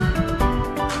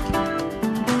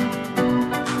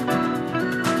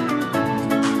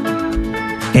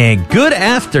And good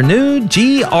afternoon,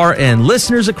 GRN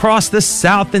listeners across the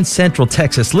South and Central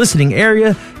Texas listening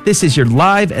area. This is your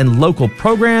live and local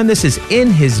program. This is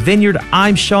In His Vineyard.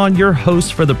 I'm Sean, your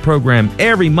host for the program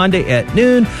every Monday at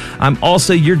noon. I'm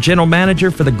also your general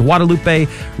manager for the Guadalupe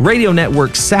Radio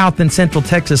Network South and Central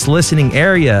Texas listening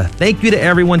area. Thank you to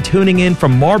everyone tuning in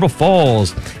from Marble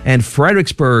Falls and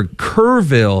Fredericksburg,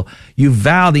 Kerrville,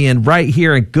 Uvalde, and right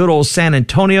here in good old San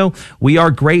Antonio. We are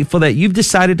grateful that you've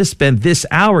decided to spend this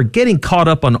hour getting caught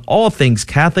up on all things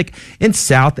Catholic in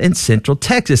South and Central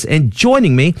Texas. And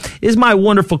joining me is my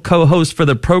wonderful co-host for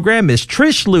the program, Miss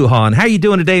Trish Lujan. How are you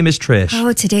doing today, Miss Trish?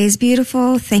 Oh, today's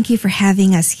beautiful. Thank you for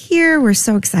having us here. We're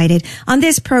so excited. On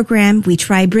this program, we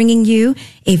try bringing you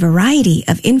a variety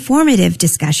of informative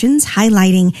discussions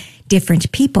highlighting different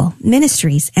people,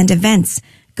 ministries, and events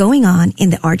going on in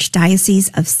the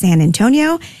Archdiocese of San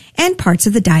Antonio and parts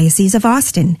of the Diocese of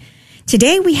Austin.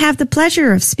 Today, we have the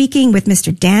pleasure of speaking with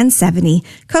Mr. Dan Seveny,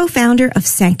 co-founder of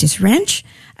Sanctus Ranch,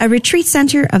 a retreat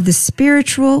center of the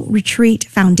Spiritual Retreat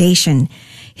Foundation.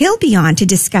 He'll be on to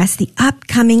discuss the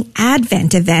upcoming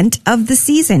Advent event of the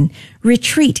season,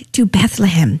 Retreat to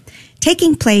Bethlehem,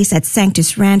 taking place at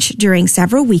Sanctus Ranch during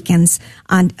several weekends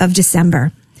of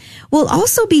December. We'll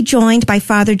also be joined by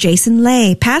Father Jason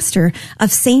Lay, pastor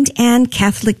of St. Anne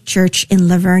Catholic Church in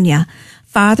Lavernia.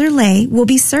 Father Lay will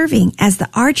be serving as the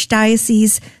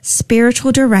Archdiocese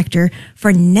Spiritual Director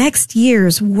for next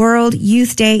year's World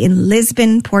Youth Day in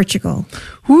Lisbon, Portugal.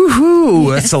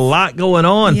 Woohoo! That's a lot going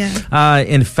on. Yeah.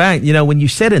 In fact, when you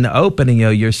said in the opening,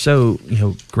 you're so,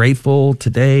 grateful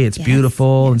today. It's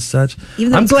beautiful and such.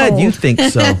 I'm glad cold. you think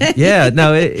so. Yeah,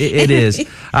 no, it is.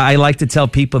 I like to tell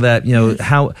people that,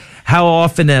 how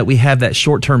often we have that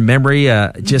short-term memory.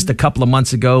 Just a couple of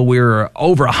months ago, we were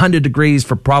over 100 degrees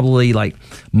for probably like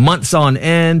months on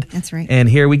end. That's right. And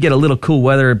here we get a little cool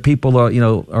weather, and people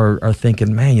are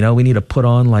thinking, man, we need to put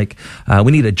on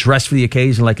we need to dress for the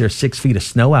occasion like there's 6 feet of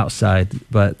snow outside.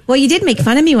 But well, you did make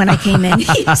fun of me when I came in. You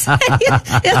said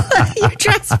you're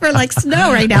dressed for like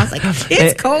snow right now. It's like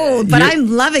it's cold, but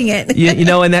I'm loving it.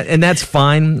 And that's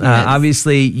fine. Yes.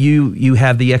 Obviously, you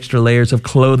have the extra layers of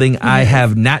clothing. Yes. I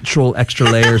have natural extra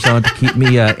layers on to keep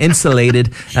me insulated.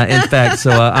 In fact,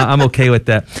 so I'm okay with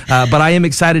that. But I am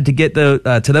excited to get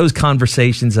to those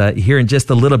conversations here in just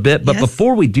a little bit. But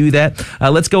before we do that,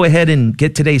 let's go ahead and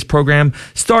get today's program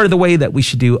started the way that we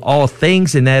should do all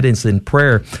things, and that is in prayer.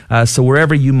 So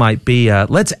wherever you might be,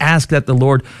 let's ask that the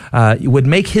Lord would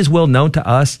make His will known to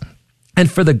us, and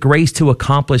for the grace to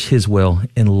accomplish His will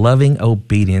in loving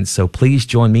obedience. So please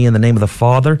join me in the name of the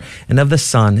Father, and of the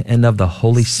Son, and of the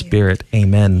Holy Spirit.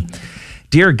 Amen.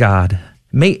 Dear God,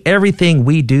 may everything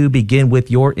we do begin with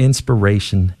your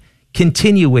inspiration,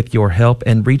 continue with your help,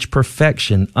 and reach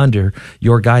perfection under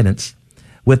your guidance.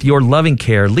 With your loving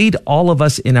care, lead all of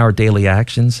us in our daily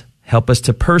actions. Help us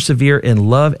to persevere in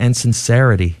love and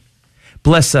sincerity.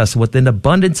 Bless us with an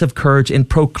abundance of courage in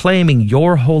proclaiming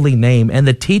your holy name and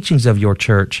the teachings of your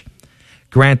church.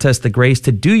 Grant us the grace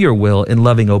to do your will in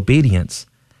loving obedience.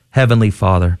 Heavenly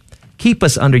Father, keep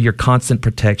us under your constant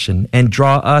protection and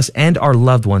draw us and our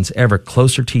loved ones ever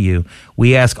closer to you.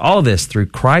 We ask all this through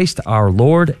Christ our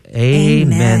Lord.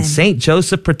 Amen. Saint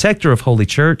Joseph, protector of Holy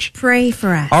Church, pray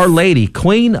for us. Our Lady,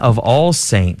 Queen of all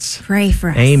saints, pray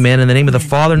for us. Amen. In the name of the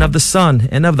Father, and of the Son,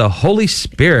 and of the Holy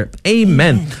Spirit.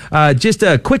 Amen. Just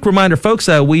a quick reminder, folks,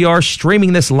 we are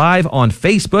streaming this live on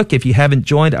Facebook. If you haven't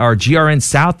joined our GRN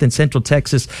South and Central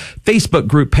Texas Facebook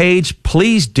group page,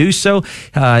 please do so.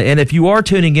 And if you are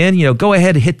tuning in, go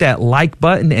ahead and hit that like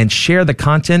button and share the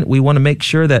content. We want to make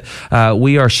sure that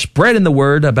we are spreading the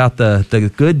word about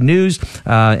the good news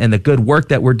and the good work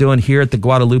that we're doing here at the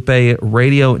Guadalupe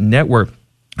Radio Network.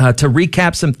 To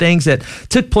recap some things that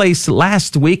took place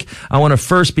last week, I want to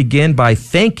first begin by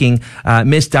thanking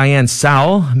Miss Diane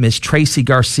Sowell, Miss Tracy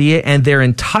Garcia, and their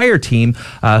entire team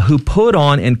who put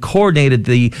on and coordinated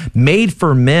the Made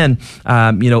for Men,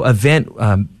 event.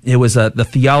 It was the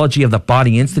Theology of the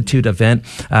Body Institute event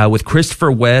with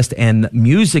Christopher West and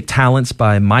music talents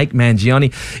by Mike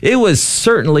Mangione. It was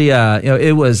certainly,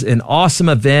 it was an awesome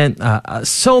event.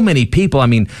 So many people. I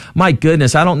mean, my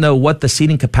goodness, I don't know what the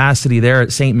seating capacity there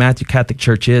at St. Matthew Catholic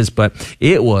Church is, but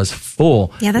it was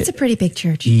full. Yeah, that's a pretty big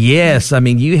church. Yes. I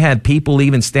mean, you had people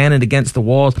even standing against the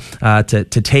walls to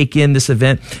take in this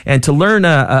event and to learn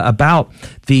about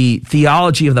the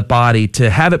theology of the body, to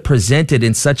have it presented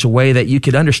in such a way that you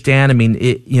could understand. I mean,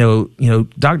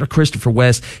 Dr. Christopher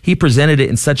West, he presented it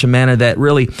in such a manner that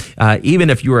really, even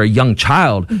if you were a young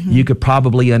child, you could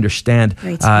probably understand,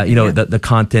 the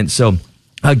content. So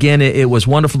Again, it was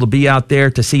wonderful to be out there,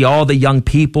 to see all the young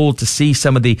people, to see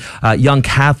some of the young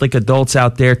Catholic adults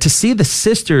out there, to see the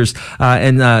sisters,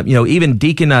 and even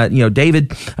Deacon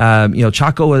David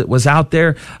Chaco was out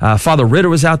there, Father Ritter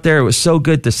was out there. It was so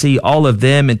good to see all of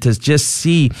them and to just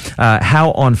see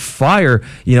how on fire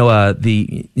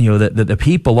the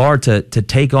people are to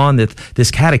take on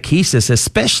this catechesis,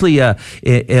 especially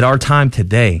at our time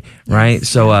today, right? Yes.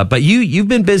 So, but you've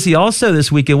been busy also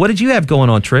this weekend. What did you have going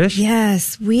on, Trish?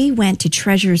 Yes. We went to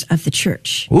Treasures of the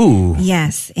Church. Ooh.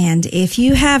 Yes. And if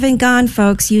you haven't gone,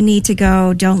 folks, you need to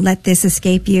go. Don't let this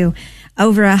escape you.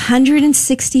 Over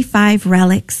 165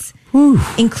 relics,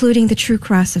 including the true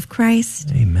cross of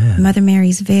Christ, Amen. Mother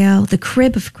Mary's veil, the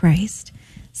crib of Christ,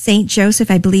 Saint Joseph,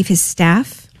 I believe his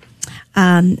staff,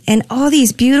 and all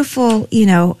these beautiful,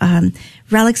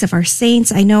 relics of our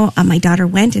saints. I know my daughter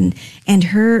went and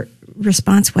her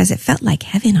response was, it felt like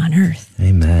heaven on earth.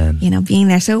 Amen. Being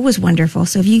there. So it was wonderful.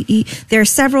 So there are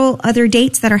several other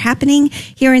dates that are happening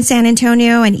here in San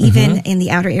Antonio and even in the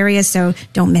outer areas. So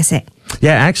don't miss it.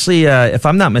 Yeah, actually, if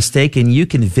I'm not mistaken, you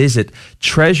can visit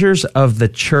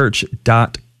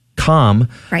treasuresofthechurch.com.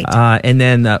 Right. And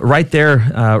then right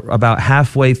there, about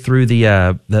halfway through the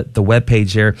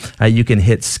webpage there, you can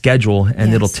hit schedule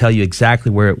and it'll tell you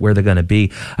exactly where they're going to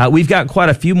be. We've got quite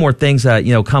a few more things,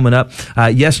 coming up.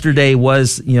 Yesterday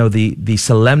was, the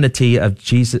solemnity of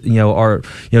Jesus,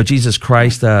 Jesus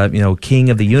Christ, King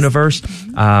of the universe.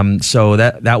 So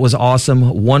that was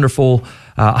awesome. Wonderful.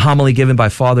 Homily given by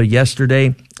Father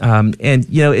yesterday.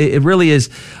 It really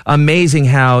is amazing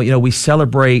how, we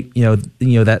celebrate,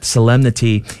 that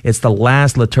solemnity. It's the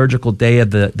last liturgical day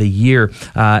of the year.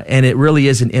 And it really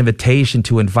is an invitation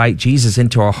to invite Jesus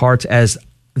into our hearts as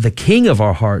the King of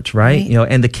our hearts, right?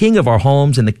 And the King of our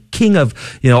homes and the King of,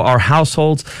 our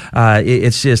households.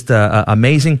 It's just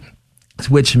amazing.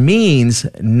 Which means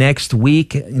next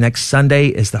Sunday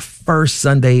is the first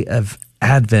Sunday of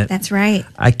Advent. That's right.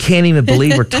 I can't even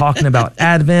believe we're talking about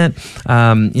Advent.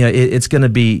 It's going to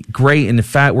be great. And in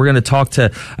fact, we're going to talk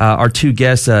to our two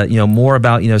guests, more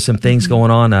about, some things going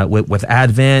on with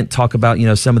Advent, talk about,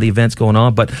 some of the events going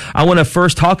on. But I want to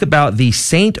first talk about the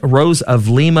St. Rose of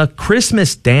Lima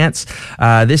Christmas dance.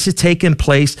 This is taking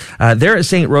place there at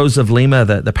St. Rose of Lima,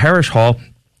 the parish hall.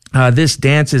 This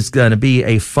dance is going to be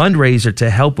a fundraiser to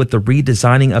help with the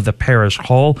redesigning of the parish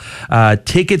hall.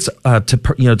 Tickets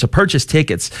to purchase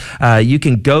tickets, you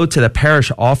can go to the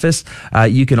parish office.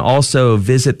 You can also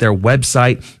visit their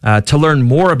website to learn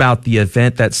more about the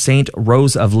event. That's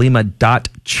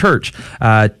stroseoflima.church.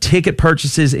 Ticket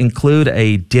purchases include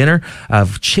a dinner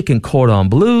of chicken cordon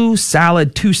bleu,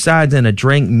 salad, 2 sides, and a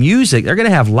drink. Music. They're going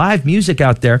to have live music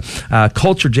out there,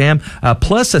 culture jam,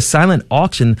 plus a silent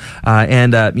auction,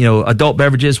 and adult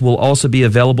beverages will also be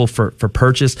available for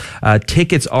purchase.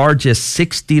 Tickets are just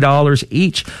 $60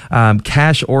 each.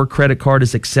 Cash or credit card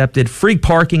is accepted. Free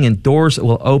parking and doors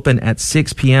will open at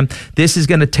 6 p.m. This is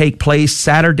going to take place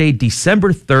Saturday,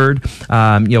 December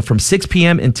 3rd, from 6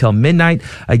 p.m. until midnight.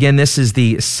 Again, this is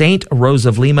the St. Rose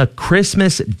of Lima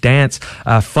Christmas Dance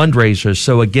fundraiser.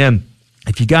 So again,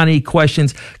 if you got any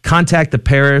questions, contact the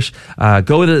parish.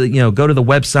 Go to the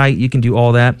website. You can do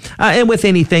all that. And with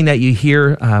anything that you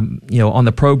hear, on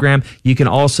the program, you can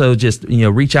also just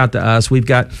reach out to us. We've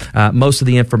got most of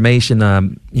the information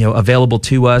available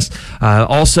to us.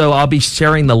 Also, I'll be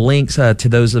sharing the links to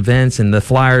those events and the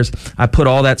flyers. I put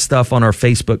all that stuff on our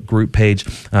Facebook group page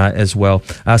as well.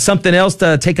 Something else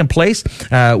taking place.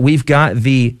 We've got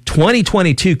the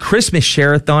 2022 Christmas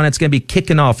Share-a-thon. It's going to be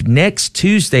kicking off next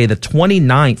Tuesday, the 29th.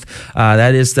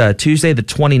 That is Tuesday, the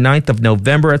 29th of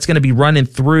November. It's going to be running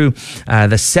through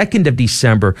the 2nd of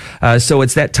December. So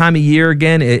it's that time of year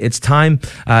again. It's time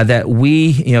that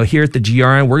we, here at the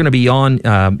GRN, we're going to be on,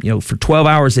 for 12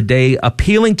 hours a day,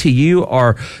 appealing to you,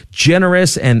 our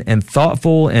generous and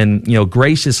thoughtful and,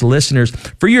 gracious listeners,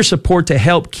 for your support to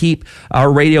help keep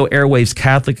our radio airwaves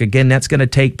Catholic. Again, that's going to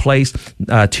take place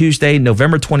Tuesday,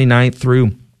 November 29th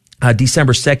through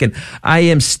December 2nd. I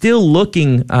am still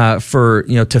looking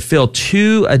to fill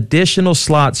 2 additional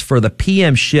slots for the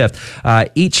PM shift.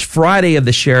 Each Friday of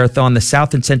the Share-a-thon, the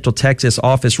South and Central Texas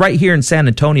office right here in San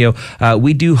Antonio,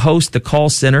 we do host the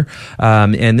call center.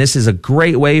 And this is a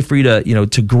great way for you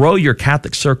to grow your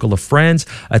Catholic circle of friends.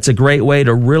 It's a great way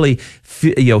to really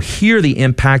hear the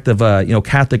impact of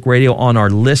Catholic radio on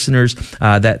our listeners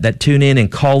that tune in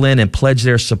and call in and pledge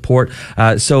their support.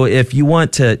 So if you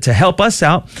want to help us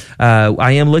out,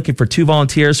 I am looking for 2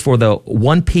 volunteers for the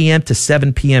 1 p.m. to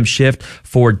 7 p.m. shift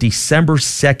for December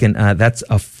 2nd. That's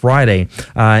a Friday.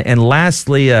 And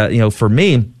lastly, for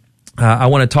me, I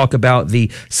want to talk about the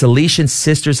Salesian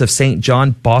Sisters of St.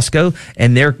 John Bosco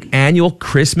and their annual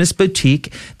Christmas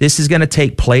boutique. This is going to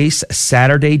take place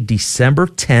Saturday, December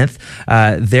 10th.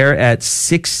 They're at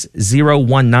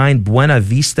 6019 Buena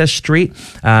Vista Street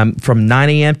from 9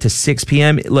 a.m. to 6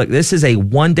 p.m. Look, this is a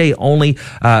one-day only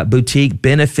boutique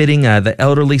benefiting the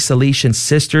elderly Salesian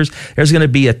sisters. There's going to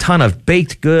be a ton of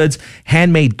baked goods,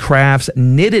 handmade crafts,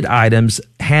 knitted items,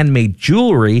 handmade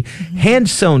jewelry,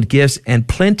 hand-sewn gifts, and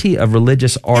plenty of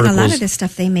religious articles. And a lot of this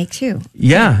stuff they make too.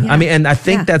 Yeah. I mean, and I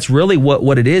think that's really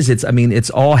what it is. It's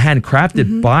all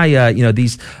handcrafted by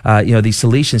these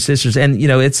Salesian sisters, and they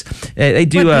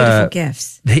do what beautiful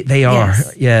gifts. They are.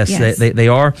 Yes. They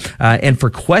are. And for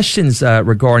questions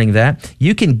regarding that,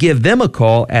 you can give them a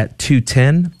call at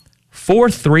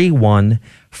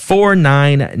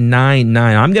 210-431-4999.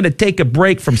 I'm going to take a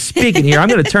break from speaking here. I'm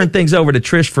going to turn things over to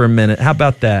Trish for a minute. How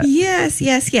about that? Yes.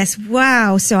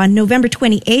 Wow. So on November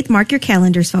 28th, mark your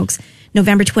calendars, folks.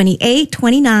 November 28,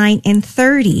 29, and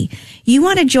 30. You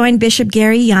want to join Bishop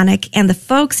Gary Yannick and the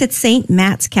folks at St.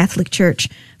 Matt's Catholic Church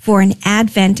for an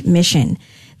Advent mission.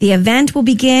 The event will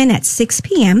begin at 6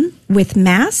 p.m. with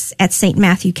Mass at St.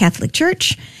 Matthew Catholic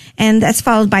Church, and that's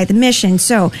followed by the mission.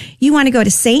 So you want to go to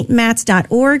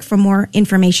stmats.org for more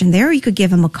information there, or you could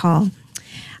give him a call.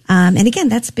 And again,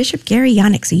 that's Bishop Gary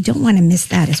Yannick, so you don't want to miss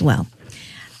that as well.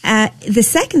 The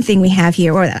second thing we have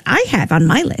here, or that I have on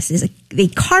my list, is the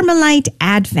Carmelite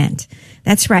Advent.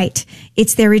 That's right.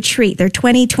 It's their retreat, their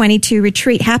 2022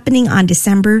 retreat happening on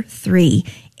December 3,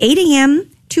 8 a.m.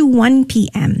 to 1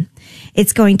 p.m.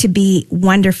 It's going to be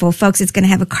wonderful, folks. It's going to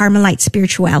have a Carmelite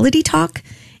spirituality talk.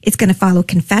 It's going to follow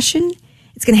confession.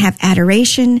 It's going to have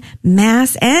adoration,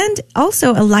 mass, and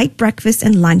also a light breakfast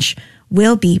and lunch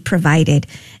will be provided.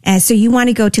 So you want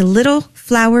to go to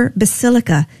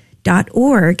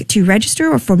littleflowerbasilica.org to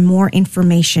register or for more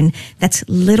information. That's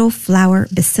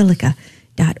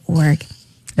littleflowerbasilica.org.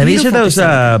 And these are those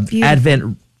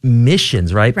Advent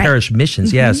missions, right? Parish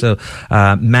missions. Yeah. So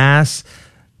mass,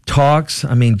 talks,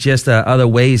 just other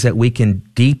ways that we can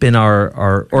deepen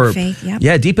our faith,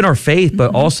 deepen our faith,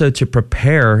 but also to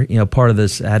prepare, part of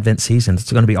this Advent season.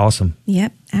 It's going to be awesome.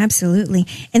 Yep, absolutely.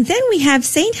 And then we have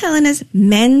St. Helena's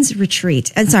Men's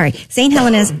Retreat. St.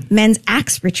 Helena's Men's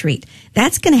Acts Retreat.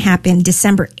 That's going to happen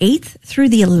December 8th through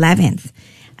the 11th.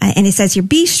 And it says here,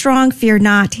 be strong, fear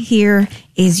not, here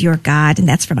is your God. And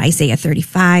that's from Isaiah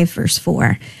 35, verse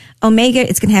 4.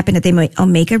 It's going to happen at the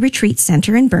Omega Retreat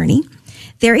Center in Boerne.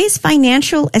 There is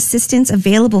financial assistance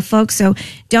available, folks, so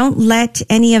don't let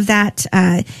any of that,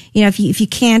 if you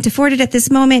can't afford it at this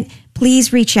moment,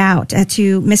 please reach out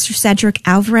to Mr. Cedric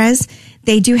Alvarez.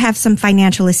 They do have some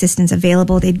financial assistance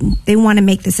available. They want to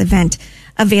make this event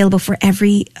available for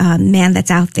every man that's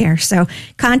out there. So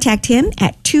contact him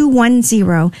at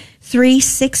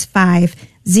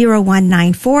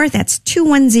 210-365-0194. That's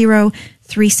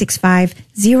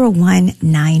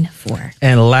 210-365-0194.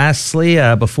 And lastly,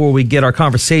 before we get our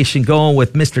conversation going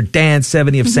with Mr. Dan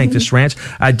 70 of Sanctus Ranch,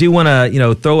 I do want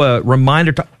to, throw a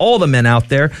reminder to all the men out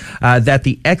there that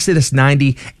the Exodus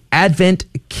 90 Advent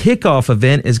kickoff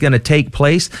event is going to take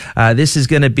place. This is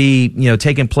going to be,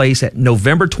 taking place at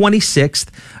November 26th.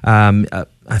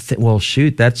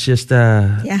 That's just,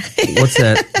 what's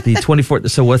that? The 24th.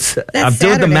 So I'm Saturday.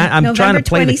 doing the math. I'm November trying to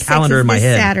play the calendar in my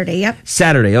head. Saturday. Yep.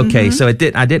 Saturday. Okay. So I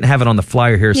didn't have it on the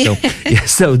flyer here. So,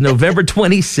 so November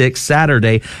 26th,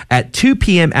 Saturday at 2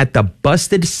 p.m. at the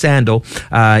Busted Sandal.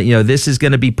 This is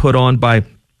going to be put on by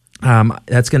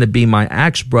that's going to be my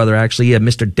Acts brother, actually,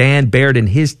 Mr. Dan Baird and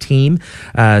his team.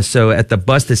 So at the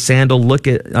Busted Sandal,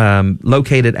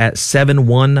 located at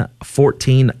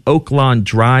 7114 Oaklawn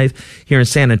Drive here in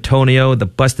San Antonio, the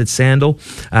Busted Sandal.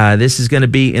 This is going to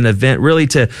be an event really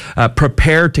to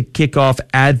prepare to kick off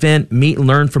Advent, meet and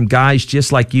learn from guys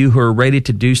just like you who are ready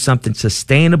to do something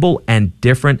sustainable and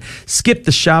different. Skip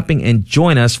the shopping and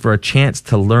join us for a chance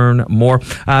to learn more.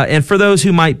 And for those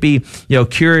who might be,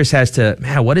 curious as to,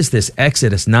 what is this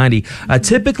Exodus 90?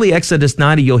 Typically Exodus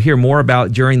 90 you'll hear more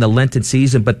about during the Lenten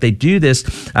season, but they do this,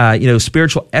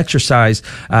 spiritual exercise,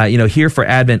 here for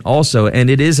Advent also. And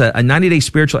it is a 90-day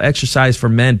spiritual exercise for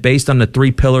men based on the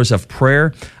 3 pillars of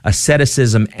prayer,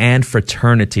 asceticism, and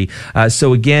fraternity.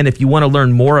 So again, if you want to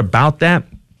learn more about that,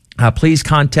 please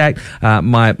contact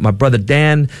my brother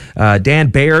Dan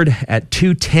Baird at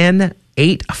 210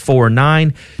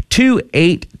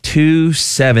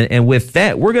 849-2827. And with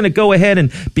that, we're going to go ahead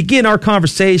and begin our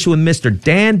conversation with Mr.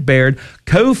 Dan Baird,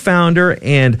 co-founder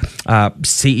and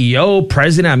CEO,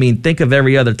 president. I mean, think of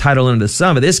every other title under the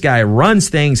sun, but this guy runs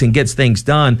things and gets things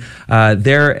done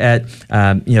there at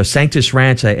Sanctus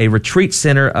Ranch, a retreat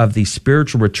center of the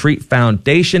Spiritual Retreat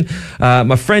Foundation.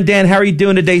 My friend Dan, how are you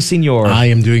doing today, Senor? I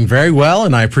am doing very well,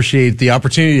 and I appreciate the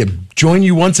opportunity to join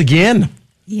you once again.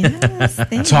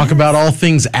 Yes, Talk about all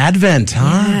things Advent,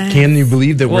 huh? Yes. Can you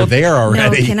believe that we're there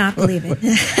already? No, cannot believe it.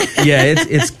 Yeah,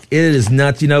 it is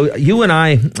nuts. You know, you and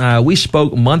I, we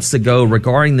spoke months ago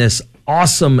regarding this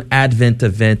awesome Advent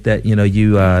event that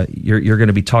you're going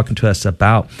to be talking to us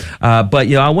about.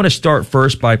 But I want to start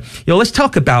first by let's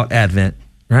talk about Advent.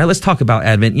 All right, let's talk about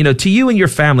Advent. To you and your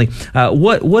family,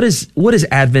 what has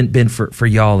Advent been for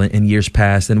y'all in years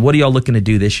past, and what are y'all looking to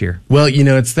do this year? Well,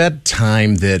 it's that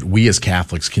time that we as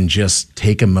Catholics can just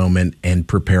take a moment and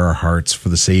prepare our hearts for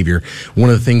the Savior. One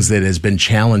of the things that has been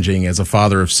challenging as a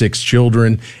father of 6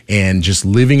 children and just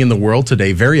living in the world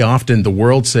today, very often the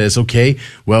world says, okay,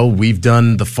 well, we've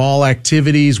done the fall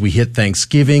activities, we hit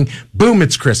Thanksgiving, boom,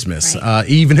 it's Christmas, right.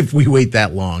 Even if we wait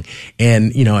that long.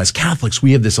 And, as Catholics,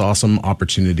 we have this awesome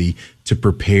opportunity to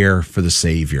prepare for the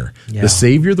Savior. Yeah. The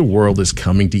Savior of the world is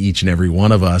coming to each and every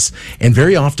one of us. And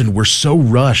very often we're so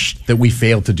rushed that we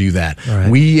fail to do that. Right.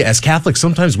 We, as Catholics,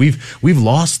 sometimes we've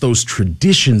lost those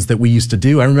traditions that we used to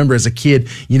do. I remember as a kid,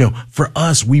 for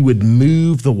us, we would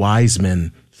move the wise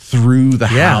men through the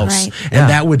house. Right. And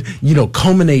that would,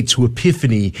 culminate to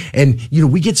Epiphany. And,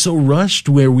 we get so rushed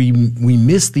where we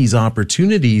miss these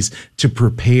opportunities to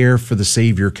prepare for the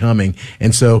Savior coming.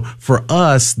 And so for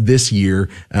us this year,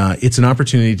 it's an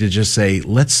opportunity to just say,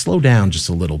 let's slow down just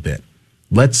a little bit.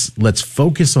 Let's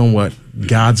focus on what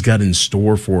God's got in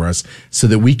store for us so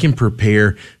that we can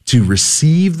prepare to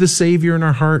receive the Savior in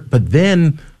our heart, but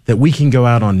then that we can go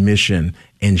out on mission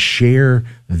and share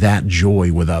that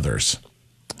joy with others.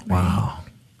 Wow.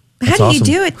 How do you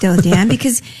do it though, Dan?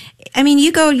 Because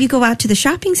you go out to the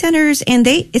shopping centers and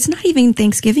it's not even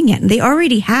Thanksgiving yet, and they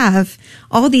already have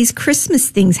all these Christmas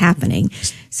things happening.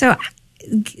 So,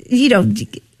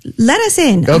 let us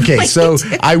in. Okay, so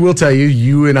I will tell you,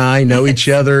 you and I know each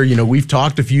other. We've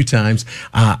talked a few times.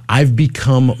 I've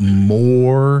become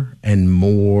more and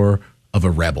more of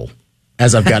a rebel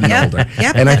as I've gotten older.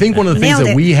 Yep. And I think one of the things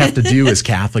that we have to do as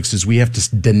Catholics is we have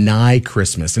to deny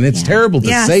Christmas. And it's terrible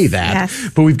to say that,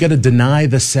 but we've got to deny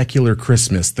the secular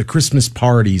Christmas, the Christmas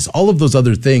parties, all of those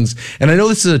other things. And I know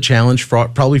this is a challenge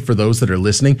probably for those that are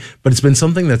listening, but it's been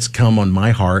something that's come on my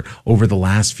heart over the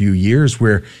last few years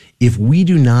where if we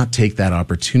do not take that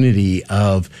opportunity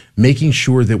of making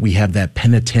sure that we have that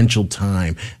penitential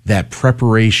time, that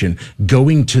preparation,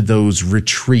 going to those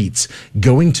retreats,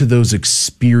 going to those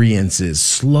experiences,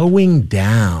 slowing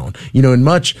down,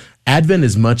 and Advent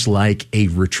is much like a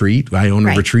retreat. I own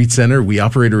a retreat center. We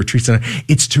operate a retreat center.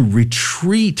 It's to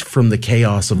retreat from the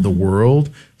chaos of the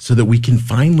world so that we can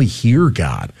finally hear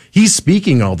God. He's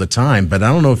speaking all the time, but I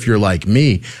don't know if you're like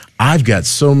me. I've got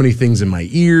so many things in my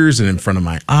ears and in front of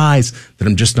my eyes that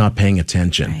I'm just not paying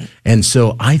attention. Right. And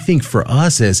so I think for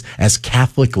us as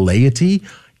Catholic laity,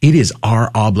 it is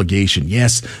our obligation.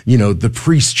 Yes, the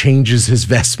priest changes his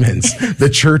vestments. The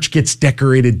church gets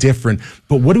decorated different.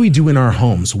 But what do we do in our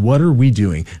homes? What are we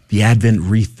doing? The Advent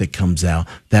wreath that comes out,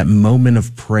 that moment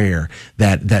of prayer,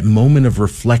 that moment of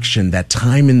reflection, that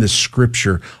time in the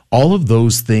Scripture, all of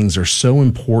those things are so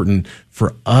important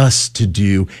for us to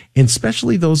do, and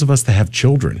especially those of us that have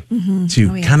children,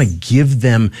 to kind of give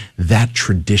them that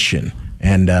tradition.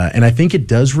 And I think it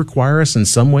does require us in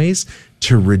some ways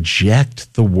to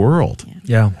reject the world.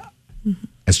 Yeah.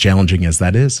 As challenging as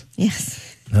that is. Yes.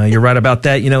 You're right about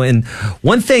that. And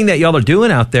one thing that y'all are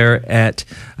doing out there at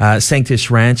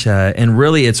Sanctus Ranch, and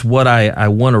really it's what I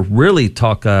want to really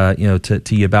talk, to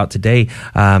you about today,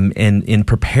 in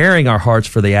preparing our hearts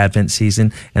for the Advent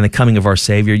season and the coming of our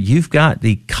Savior. You've got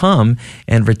the Come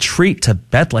and Retreat to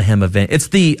Bethlehem event. It's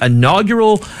the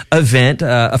inaugural event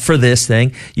for this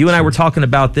thing. You and I were talking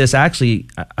about this actually,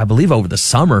 I believe, over the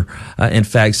summer, in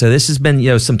fact. So this has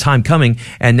been, some time coming,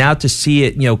 and now to see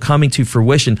it, coming to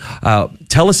fruition.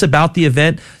 Tell us about the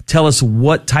event. Tell us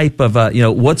what type of,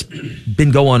 what's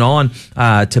been going on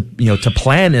to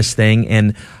plan this thing,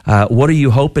 and what are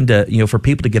you hoping to, for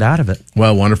people to get out of it?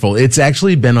 Well, wonderful. It's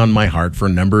actually been on my heart for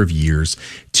a number of years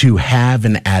to have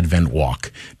an Advent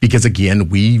walk because, again,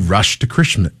 we rushed to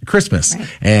Christmas. Right.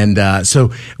 And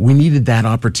so we needed that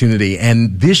opportunity.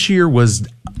 And this year was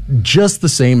just the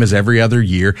same as every other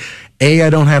year. A,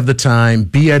 I don't have the time.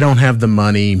 B, I don't have the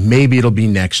money. Maybe it'll be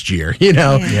next year,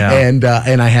 Yeah. And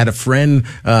I had a friend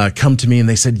come to me and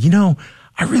they said,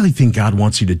 I really think God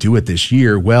wants you to do it this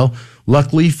year. Well,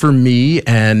 luckily for me,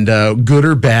 and good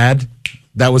or bad,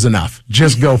 that was enough.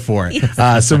 Just go for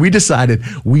it. So we decided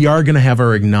we are going to have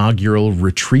our inaugural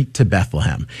retreat to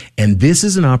Bethlehem. And this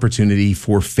is an opportunity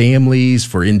for families,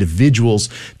 for individuals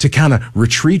to kind of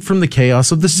retreat from the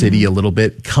chaos of the city a little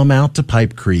bit, come out to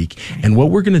Pipe Creek. And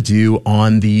what we're going to do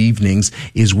on the evenings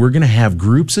is we're going to have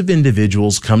groups of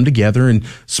individuals come together in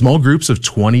small groups of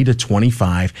 20 to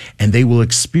 25, and they will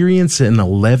experience an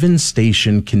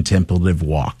 11-station contemplative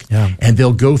walk. Yeah. And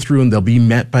they'll go through and they'll be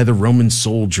met by the Roman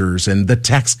soldiers and the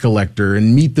tax collector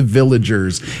and meet the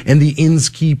villagers and the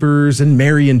innkeepers and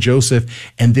Mary and Joseph,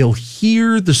 and they'll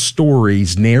hear the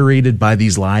stories narrated by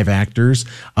these live actors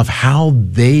of how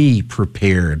they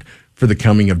prepared for the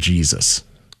coming of Jesus.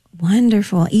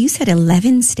 Wonderful. You said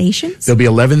 11 stations? There'll be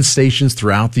 11 stations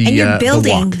throughout the And you're the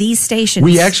building walk. these stations.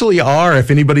 We actually are. If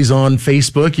anybody's on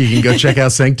Facebook, you can go check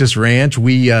out Sanctus Ranch.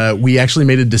 We actually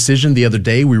made a decision the other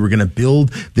day. We were going to build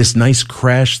this nice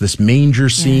creche, this manger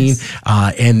scene,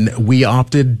 and we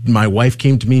opted. My wife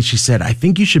came to me and she said, "I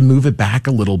think you should move it back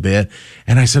a little bit."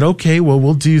 And I said, "Okay, well,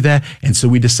 we'll do that." And so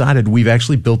we decided we've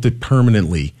actually built it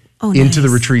permanently. Into the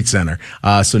retreat center.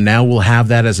 So now we'll have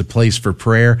that as a place for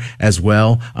prayer as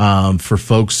well, for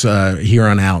folks, here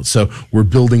on out. So we're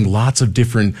building lots of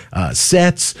different,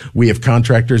 sets. We have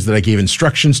contractors that I gave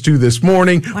instructions to this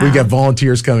morning. Wow. We've got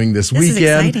volunteers coming this weekend. Is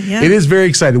exciting, yeah. It is very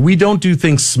exciting. We don't do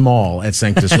things small at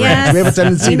Sanctus Ranch. Yes, We have a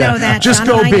tendency you know to that, just John,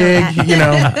 go I know big,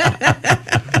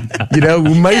 that.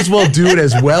 we might as well do it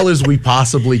as well as we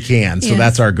possibly can. So Yes.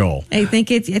 that's our goal. I think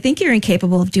you're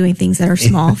incapable of doing things that are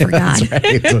small for God.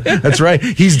 That's right.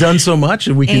 He's done so much,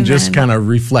 and we can just Amen. kind of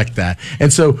reflect that.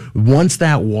 And so once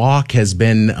that walk has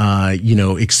been,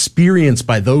 experienced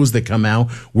by those that come out,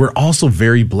 we're also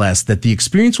very blessed that the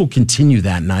experience will continue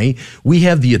that night. We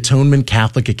have the Atonement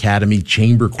Catholic Academy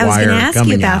Chamber I was Choir going to ask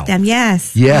coming you about out. them.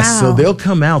 Yes. Yes, Wow. so they'll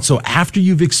come out. So after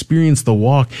you've experienced the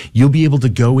walk, you'll be able to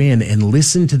go in and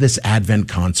listen to this Advent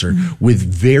concert with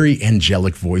very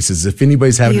angelic voices. If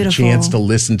anybody's having Beautiful. a chance to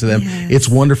listen to them, Yes. it's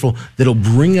wonderful. That'll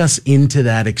bring us into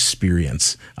that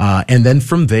experience. And then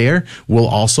from there, we'll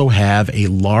also have a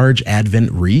large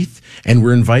Advent wreath, and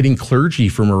we're inviting clergy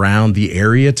from around the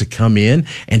area to come in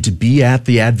and to be at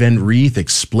the Advent wreath,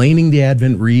 explaining the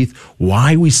Advent wreath,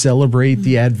 why we celebrate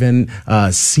the Advent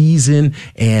season,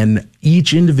 and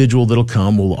each individual that'll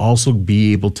come will also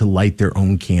be able to light their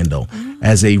own candle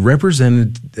as a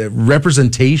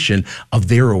representation of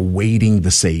their awaiting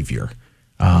the Savior.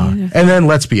 And then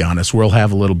let's be honest, we'll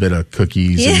have a little bit of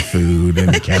cookies and food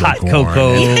and kettle Hot corn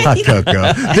cocoa. and hot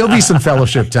cocoa. There'll be some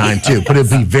fellowship time too, but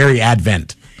it'll be very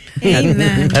Advent.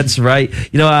 Amen. That's right.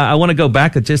 I want to go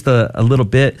back just a little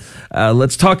bit.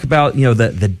 Let's talk about,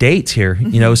 the dates here.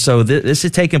 So this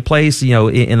is taking place,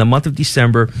 in the month of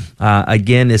December.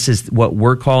 Again, this is what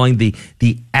we're calling the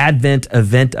Advent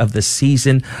event of the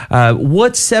season.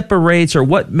 What separates or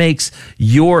what makes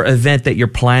your event that you're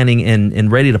planning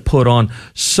and ready to put on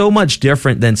so much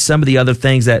different than some of the other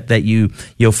things that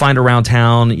you'll find around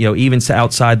town, even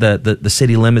outside the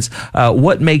city limits?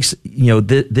 What makes,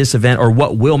 this event, or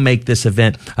what will make this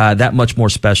event that much more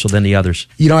special than the others?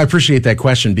 I appreciate that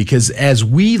question, because as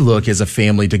we look as a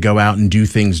family to go out and do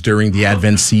things during the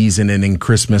Advent season and in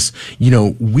Christmas,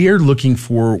 we're looking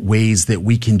for ways that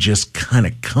we can just kind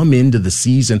of come into the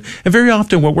season. And very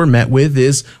often what we're met with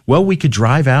is, well, we could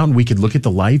drive out and we could look at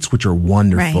the lights, which are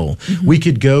wonderful. Right. Mm-hmm. We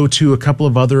could go to a couple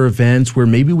of other events where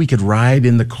maybe we could ride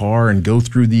in the car and go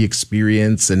through the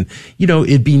experience, and,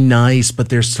 it'd be nice, but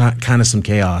there's kind of some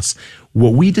chaos.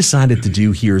 What we decided to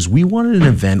do here is we wanted an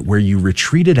event where you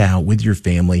retreated out with your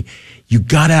family, you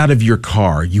got out of your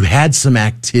car, you had some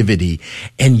activity,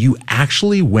 and you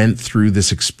actually went through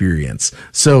this experience.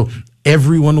 So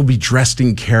everyone will be dressed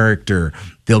in character.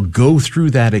 They'll go through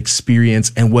that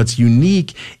experience. And what's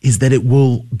unique is that it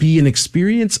will be an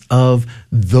experience of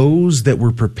those that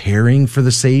were preparing for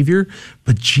the Savior,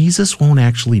 but Jesus won't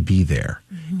actually be there.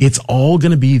 It's all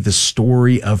going to be the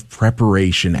story of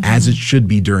preparation, as it should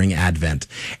be during Advent.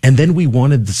 And then we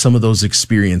wanted some of those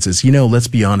experiences. Let's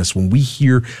be honest, when we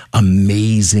hear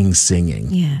amazing singing,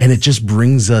 Yes. and it just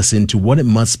brings us into what it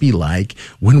must be like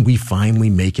when we finally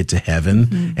make it to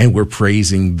heaven and we're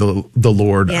praising the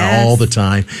Lord Yes. all the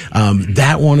time.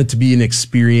 That wanted to be an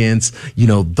experience.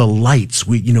 The lights,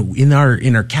 in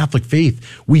our Catholic faith,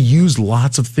 we use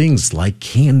lots of things like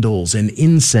candles and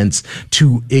incense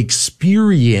to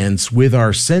experience with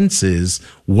our senses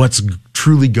what's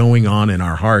truly going on in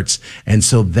our hearts. And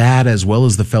so that, as well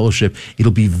as the fellowship,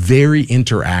 it'll be very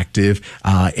interactive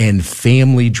and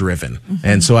family driven.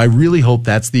 And so I really hope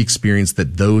that's the experience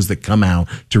that those that come out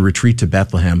to Retreat to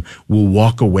Bethlehem will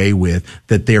walk away with,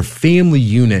 that their family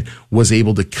unit was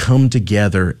able to come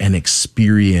together and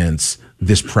experience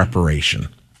this preparation.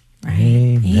 Right.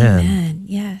 Amen.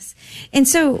 Yes. And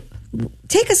so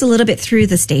take us a little bit through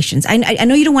the stations. I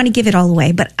know you don't want to give it all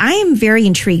away, but I am very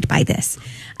intrigued by this.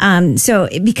 So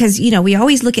because, we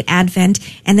always look at Advent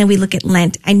and then we look at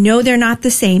Lent. I know they're not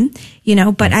the same,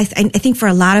 but I think for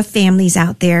a lot of families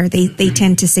out there, they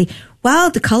tend to say,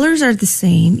 well, the colors are the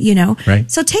same, Right.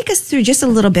 So take us through just a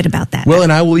little bit about that. Well,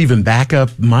 and I will even back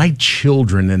up. My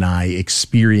children and I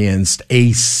experienced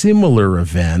a similar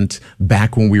event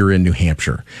back when we were in New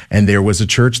Hampshire. And there was a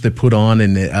church that put on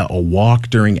a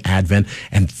walk during Advent,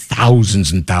 and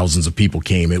thousands of people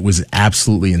came. It was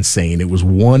absolutely insane. It was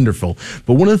wonderful.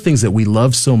 But one of the things that we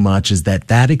love so much is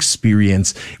that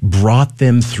experience brought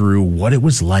them through what it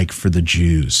was like for the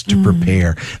Jews to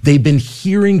prepare. They've been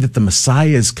hearing that the Messiah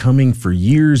is coming for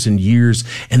years and years,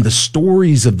 and the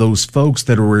stories of those folks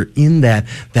that were in that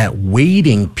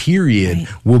waiting period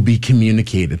will be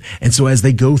communicated. And so as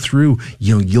they go through,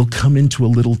 you'll come into a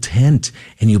little tent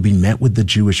and you'll be met with the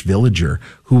Jewish villager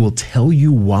who will tell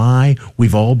you why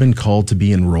we've all been called to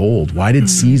be enrolled. Why did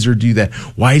Caesar do that?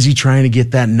 Why is he trying to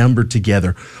get that number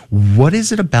together? What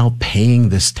is it about paying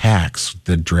this tax,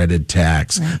 the dreaded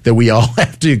tax, that we all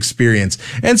have to experience?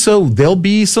 And so there'll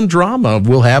be some drama.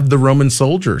 We'll have the Roman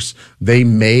soldiers. They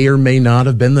may or may not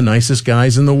have been the nicest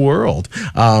guys in the world.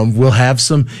 We'll have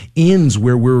some inns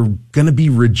where we're going to be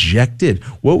rejected.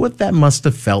 What that must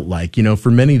have felt like, for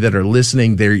many that are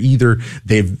listening, they're either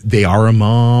they are a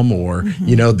mom or,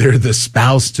 they're the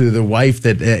spouse to the wife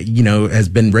that, has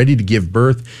been ready to give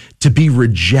birth. To be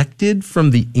rejected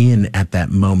from the inn at that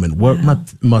moment, what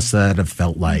must that have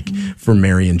felt like for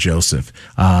Mary and Joseph?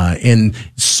 In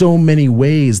so many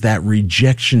ways, that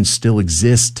rejection still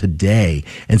exists today.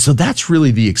 And so that's really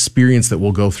the experience that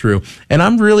we'll go through. And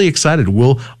I'm really excited.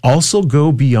 We'll also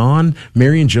go beyond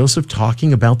Mary and Joseph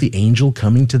talking about the angel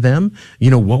coming to them.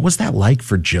 What was that like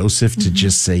for Joseph to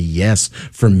just say yes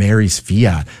for Mary's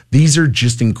fiat? These are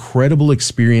just incredible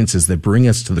experiences that bring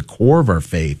us to the core of our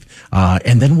faith.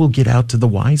 And then we'll get out to the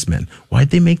wise men. Why'd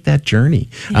they make that journey?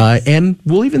 Yes. And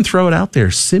we'll even throw it out there.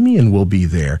 Simeon will be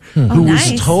there, who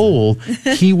was told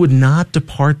he would not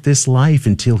depart this life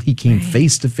until he came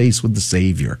face to face with the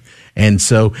Savior. And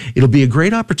so it'll be a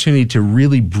great opportunity to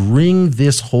really bring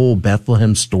this whole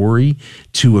Bethlehem story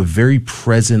to a very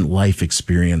present life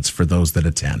experience for those that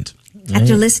attend.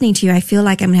 After listening to you, I feel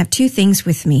like I'm going to have two things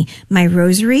with me. My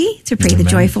rosary to pray the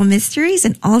joyful mysteries,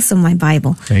 and also my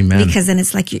Bible. Amen. Because then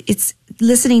it's like, it's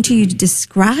listening to you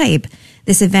describe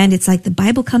this event. It's like the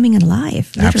Bible coming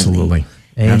alive. Literally. Absolutely.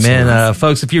 Amen.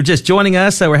 Folks, if you're just joining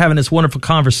us, we're having this wonderful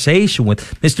conversation with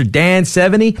Mr. Dan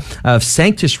Seveny of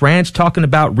Sanctus Ranch, talking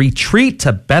about Retreat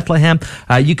to Bethlehem.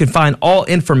 You can find all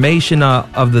information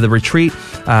of the retreat.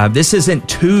 This isn't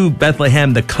to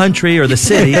Bethlehem, the country or the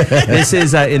city. This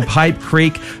is in Pipe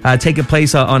Creek, taking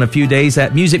place on a few days.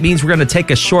 That music means we're going to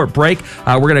take a short break.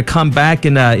 We're going to come back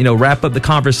and wrap up the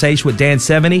conversation with Dan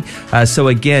Seveny. So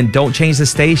again, don't change the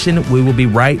station. We will be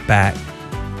right back.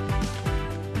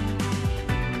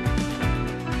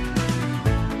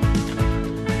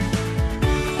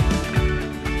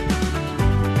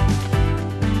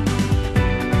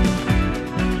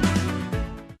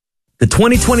 The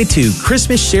 2022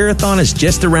 Christmas Share-a-thon is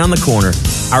just around the corner.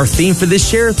 Our theme for this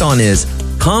Share-a-thon is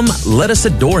Come, Let Us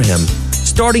Adore Him.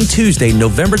 Starting Tuesday,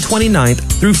 November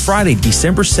 29th through Friday,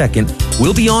 December 2nd,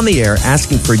 we'll be on the air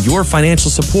asking for your financial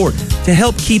support to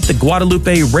help keep the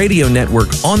Guadalupe Radio Network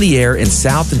on the air in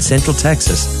South and Central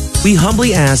Texas. We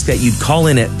humbly ask that you'd call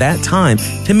in at that time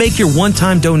to make your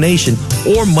one-time donation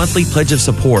or monthly pledge of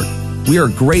support. We are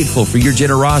grateful for your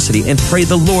generosity and pray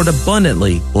the Lord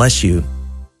abundantly bless you.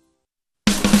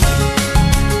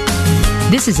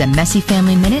 This is a Messy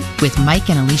Family Minute with Mike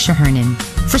and Alicia Hernan.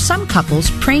 For some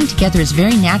couples, praying together is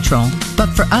very natural, but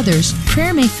for others,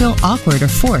 prayer may feel awkward or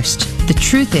forced. The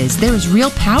truth is, there is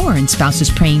real power in spouses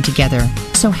praying together.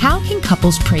 So how can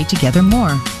couples pray together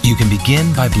more? You can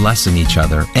begin by blessing each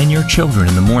other and your children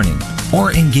in the morning,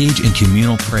 or engage in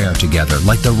communal prayer together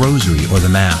like the rosary or the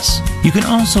Mass. You can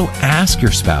also ask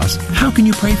your spouse, how can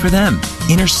you pray for them?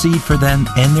 Intercede for them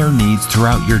and their needs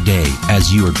throughout your day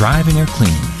as you are driving or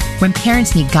cleaning. When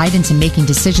parents need guidance in making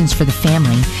decisions for the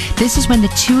family, this is when the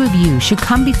two of you should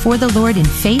come before the Lord in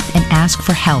faith and ask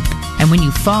for help. And when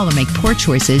you fall or make poor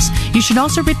choices, you should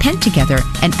also repent together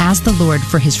and ask the Lord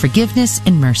for His forgiveness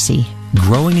and mercy.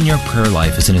 Growing in your prayer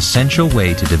life is an essential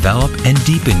way to develop and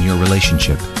deepen your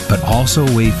relationship, but also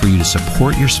a way for you to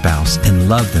support your spouse and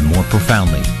love them more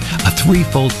profoundly. A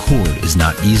threefold cord is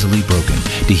not easily broken.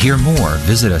 To hear more,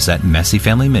 visit us at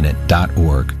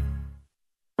messyfamilyminute.org.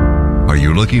 Are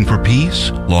you looking for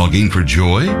peace? Longing for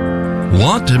joy?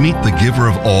 Want to meet the giver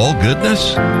of all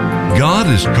goodness? God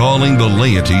is calling the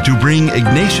laity to bring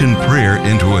Ignatian prayer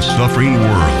into a suffering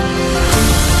world.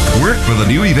 Work for the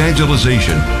new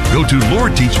evangelization. Go to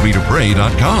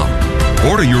LordTeachMeToPray.com.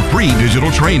 Order your free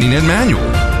digital training and manual.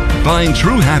 Find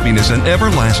true happiness and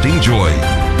everlasting joy.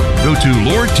 Go to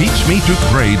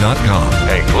LordTeachMeToPray.com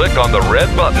and click on the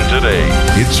red button today.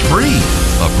 It's free.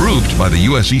 Approved by the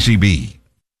USCCB.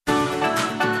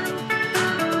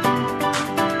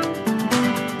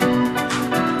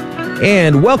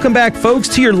 And welcome back, folks,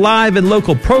 to your live and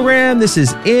local program. This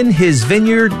is In His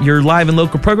Vineyard, your live and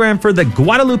local program for the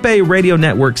Guadalupe Radio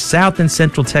Network, South and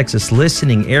Central Texas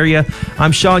listening area.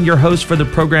 I'm Sean, your host for the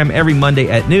program every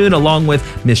Monday at noon, along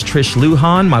with Miss Trish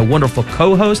Lujan, my wonderful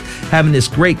co-host, having this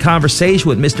great conversation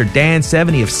with Mr. Dan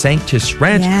Seveny of Sanctus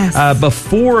Ranch. Yes.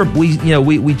 Before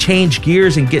we change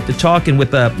gears and get to talking with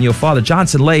Father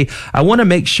Johnson Lay, I want to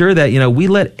make sure that we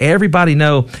let everybody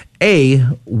know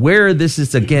where this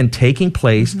is again taking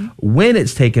place, when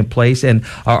it's taking place, and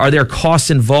are there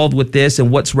costs involved with this, and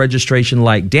what's registration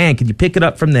like? Dan, can you pick it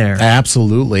up from there?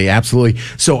 Absolutely.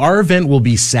 So our event will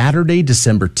be Saturday,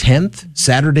 December 10th,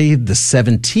 Saturday the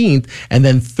 17th, and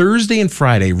then Thursday and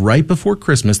Friday, right before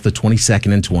Christmas, the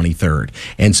 22nd and 23rd.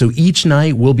 And so each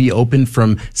night will be open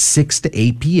from 6 to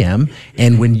 8 p.m.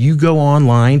 And when you go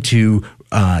online to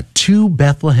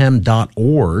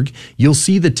tobethlehem.org, you'll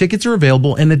see the tickets are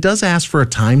available, and it does ask for a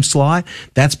time slot.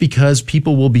 That's because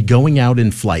people will be going out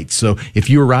in flights. So if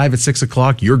you arrive at 6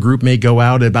 o'clock, your group may go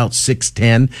out at about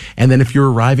 6:10. And then if you're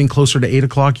arriving closer to 8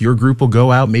 o'clock, your group will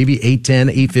go out maybe 8:10,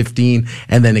 8:15,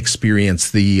 and then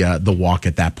experience the walk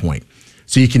at that point.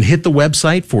 So you can hit the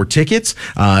website for tickets.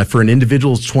 For an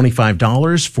individual, it's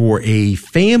 $25. For a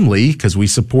family, because we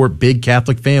support big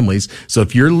Catholic families. So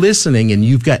if you're listening and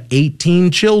you've got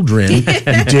 18 children, you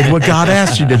did what God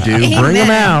asked you to do. Amen. Bring them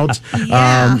out.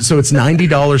 Yeah. So it's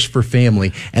 $90 for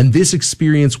family. And this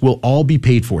experience will all be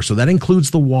paid for. So that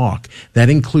includes the walk. That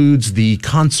includes the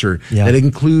concert. Yeah. That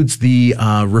includes the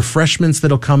refreshments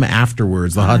that'll come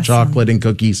afterwards, the hot chocolate and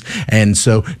cookies. And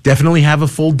so definitely have a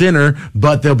full dinner,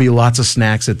 but there'll be lots of snacks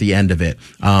at the end of it.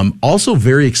 Also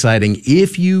very exciting,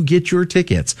 if you get your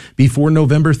tickets before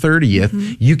November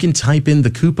 30th, you can type in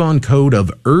the coupon code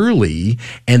of EARLY,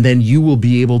 and then you will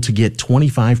be able to get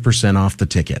 25% off the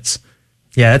tickets.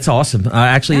 Yeah, that's awesome.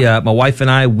 Actually, my wife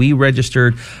and I, we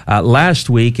registered last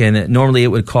week, and normally it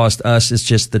would cost us, it's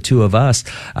just the two of us,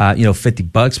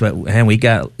 $50, but man, we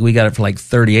got it for like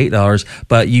 $38.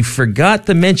 But you forgot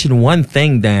to mention one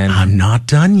thing, Dan. I'm not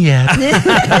done yet.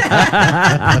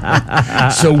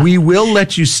 So we will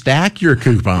let you stack your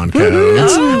coupon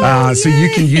codes. So you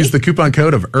can use the coupon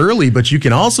code of EARLY, but you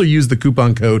can also use the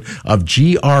coupon code of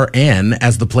GRN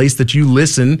as the place that you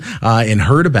listen and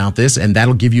heard about this, and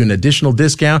that'll give you an additional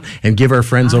discount and give our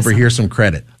friends over here some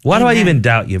credit. Why do I even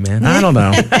doubt you, man? I don't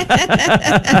know.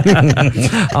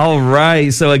 All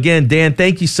right. So again, Dan,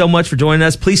 thank you so much for joining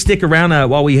us. Please stick around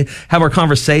while we have our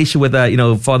conversation with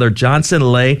Father Johnson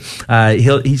Lay.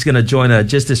 He's going to join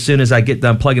just as soon as I get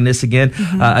done plugging this again.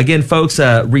 Again, folks,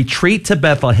 Retreat to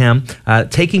Bethlehem,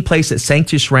 taking place at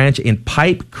Sanctus Ranch in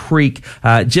Pipe Creek,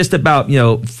 just about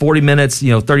 40 minutes,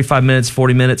 35 minutes,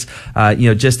 40 minutes,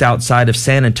 just outside of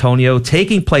San Antonio.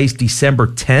 Taking place December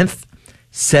 10th,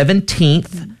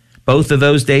 17th. Both of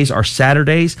those days are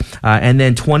Saturdays, and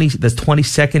then the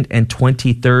 22nd and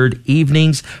 23rd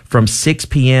evenings from 6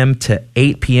 p.m. to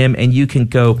 8 p.m. And you can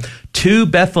go to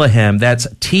Bethlehem. That's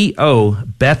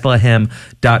Bethlehem.org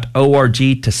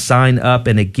to sign up.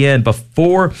 And again,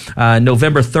 before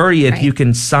November 30th, Right. you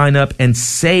can sign up and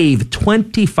save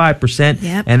 25%.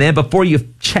 Yep. And then before you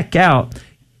check out,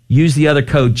 use the other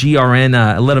code GRN.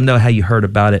 Let them know how you heard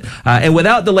about it. And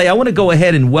without delay, I want to go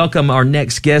ahead and welcome our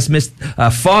next guest,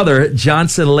 Father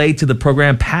Johnson Lay, to the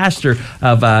program, pastor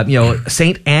of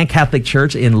St. Anne Catholic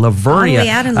Church in Lavernia. All the way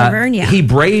out in Lavernia. He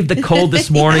braved the cold this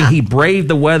morning. Yeah. He braved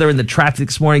the weather and the traffic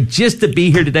this morning just to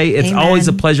be here today. It's Amen. always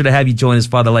a pleasure to have you join us,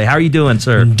 Father Lay. How are you doing,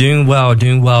 sir? Doing well.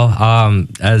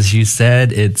 As you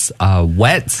said, it's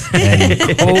wet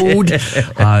and cold.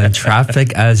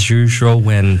 Traffic as usual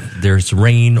when there's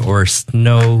rain or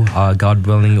snow, God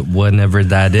willing, whenever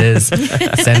that is.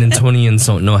 San Antonians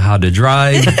don't know how to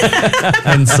drive,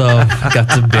 and so got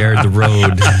to bear the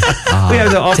road. We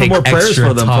have to offer more prayers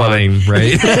for them, time,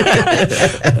 right?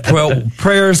 Well,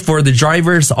 prayers for the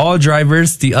drivers, all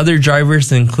drivers, the other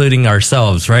drivers, including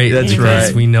ourselves, right? That's because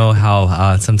right. we know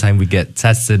how sometimes we get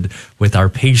tested with our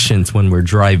patience when we're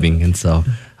driving, and so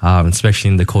especially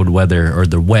in the cold weather or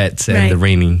the wet and the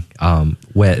raining,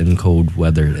 wet and cold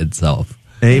weather itself.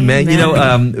 Amen. You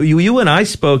know, you and I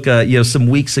spoke, some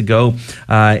weeks ago,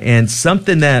 and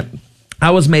something that I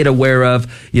was made aware of,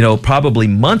 probably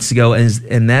months ago,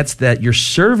 and that's that you're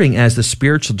serving as the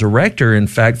spiritual director, in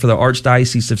fact, for the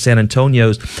Archdiocese of San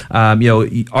Antonio's,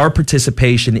 our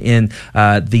participation in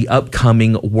the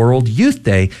upcoming World Youth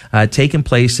Day taking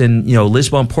place in,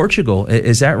 Lisbon, Portugal.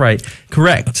 Is that right?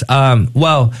 Correct.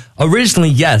 Well, originally,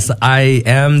 yes, I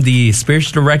am the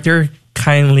spiritual director,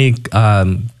 kind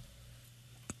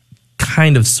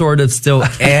of, sort of, still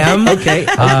am. Okay.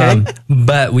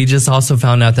 But we just also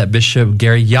found out that Bishop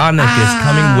Gary Yannick is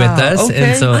coming with us. Okay.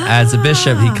 And so as a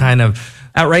bishop, he kind of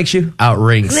outranks you?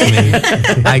 Outranks me.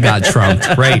 I got trumped,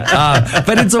 right?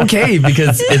 But it's okay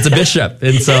because it's a bishop.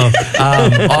 And so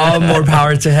all more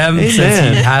power to him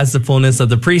since he has the fullness of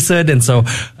the priesthood. And so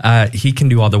he can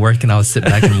do all the work and I'll sit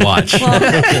back and watch.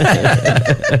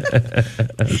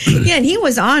 Yeah, and he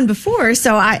was on before,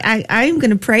 so I'm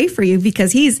going to pray for you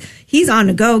because he's on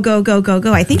a go.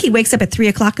 I think he wakes up at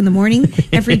 3:00 in the morning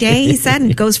every day, he said,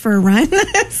 and goes for a run.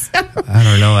 I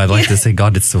don't know. I'd like to say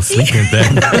God is still sleeping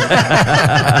then.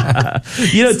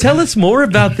 Tell us more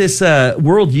about this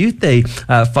World Youth Day,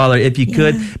 Father, if you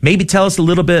could. Maybe tell us a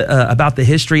little bit about the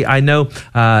history. I know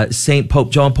Saint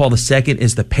Pope John Paul II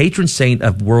is the patron saint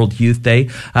of World Youth Day,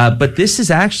 but this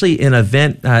is actually an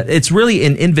event. It's really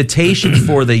an invitation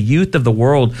for the youth of the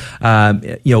world,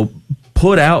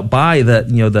 put out by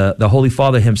the Holy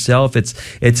Father himself.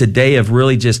 It's a day of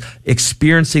really just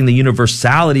experiencing the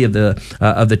universality of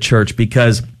the church,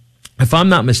 because if I'm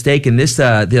not mistaken, this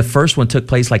the first one took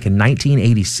place like in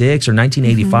 1986 or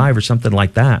 1985 or something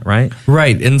like that, right?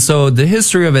 Right. And so the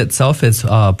history of itself is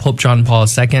Pope John Paul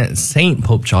II, Saint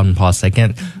Pope John Paul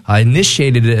II,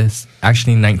 initiated this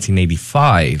actually in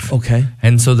 1985. Okay.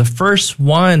 And so the first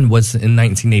one was in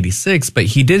 1986, but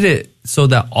he did it so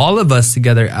that all of us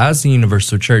together as the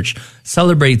Universal Church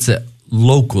celebrates it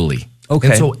locally. Okay.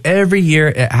 And so every year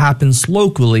it happens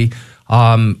locally.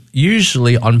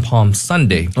 Usually on Palm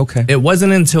Sunday. Okay. It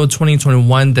wasn't until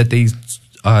 2021 that they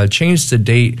changed the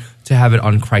date to have it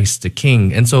on Christ the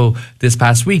King. And so this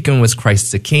past weekend was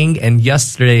Christ the King. And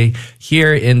yesterday,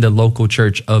 here in the local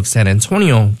church of San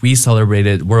Antonio, we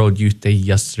celebrated World Youth Day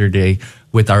yesterday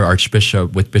with our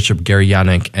Archbishop, with Bishop Gary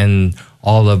Yannick, and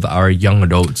all of our young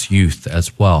adults, youth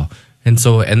as well. And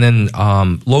so, and then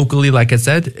locally, like I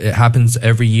said, it happens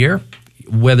every year,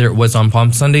 whether it was on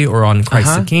Palm Sunday or on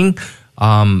Christ the King.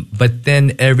 But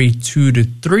then every 2 to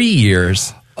 3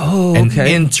 years, an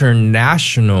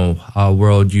international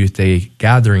World Youth Day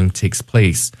gathering takes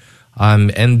place.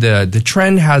 And the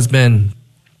trend has been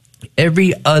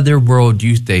every other World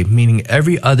Youth Day, meaning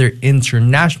every other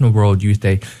international World Youth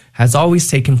Day, has always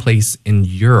taken place in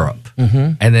Europe.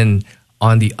 And then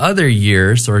on the other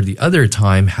years or the other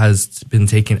time has been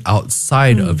taken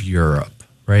outside of Europe,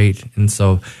 right? And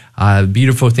so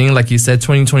beautiful thing, like you said,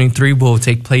 2023 will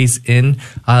take place in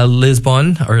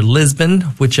Lisbon or Lisbon,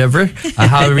 whichever,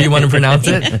 however you want to pronounce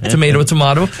it, tomato,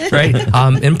 right?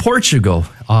 In Portugal.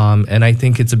 And I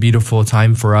think it's a beautiful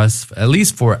time for us, at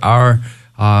least for our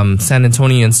San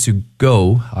Antonians to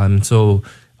go. So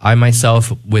I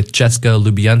myself, with Jessica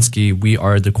Lubianski, we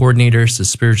are the coordinators, the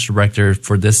spiritual director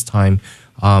for this time,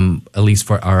 at least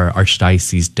for our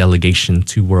Archdiocese delegation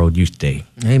to World Youth Day.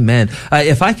 Amen.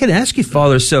 If I could ask you,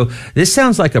 Father, so this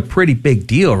sounds like a pretty big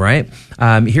deal, right?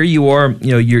 Here you are,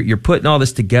 you're putting all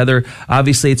this together.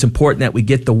 Obviously, it's important that we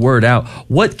get the word out.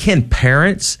 What can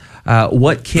parents,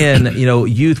 what can,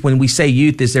 youth, when we say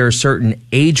youth, is there a certain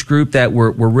age group that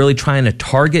we're really trying to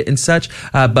target and such?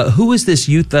 But who is this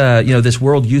youth, this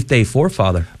World Youth Day for,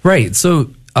 Father? Right.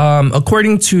 So,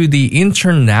 according to the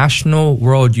International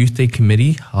World Youth Day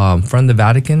Committee from the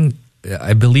Vatican,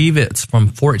 I believe it's from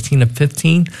 14 to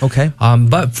 15. Okay.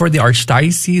 But for the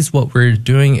Archdiocese, what we're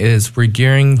doing is we're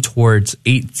gearing towards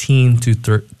 18 to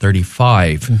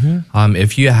 35.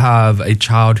 If you have a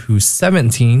child who's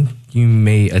 17, you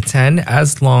may attend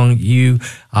as long you,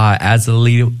 as a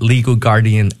legal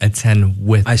guardian, attend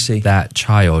with that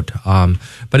child.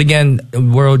 But again,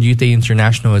 World Youth Day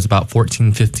International is about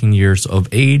 14, 15 years of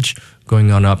age,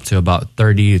 going on up to about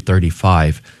 30 to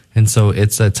 35. And so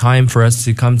it's a time for us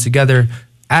to come together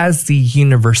as the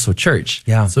universal church.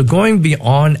 Yeah. So going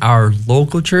beyond our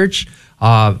local church,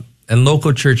 and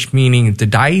local church meaning the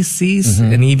diocese,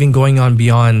 and even going on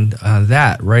beyond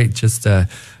that, right? Just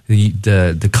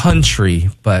the country,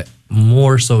 but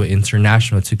more so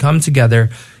international, to come together,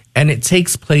 and it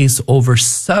takes place over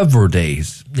several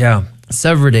days. Yeah.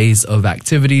 Several days of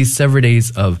activities, several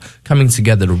days of coming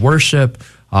together to worship,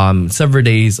 several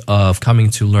days of coming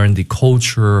to learn the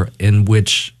culture in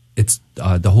which it's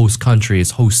the host country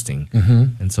is hosting.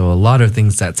 And so a lot of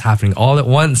things that's happening all at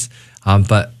once.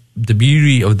 But the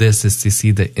beauty of this is to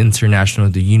see the international,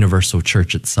 the universal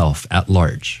church itself at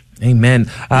large. Amen.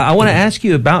 I want to ask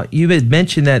you about, you had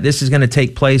mentioned that this is going to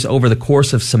take place over the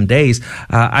course of some days.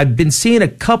 I've been seeing a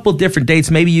couple different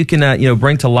dates. Maybe you can,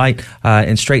 bring to light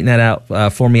and straighten that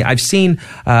out for me. I've seen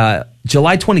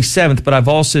July 27th, but I've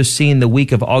also seen the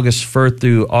week of August 1st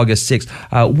through August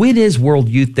 6th. When is World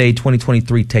Youth Day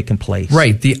 2023 taking place?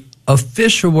 Right. The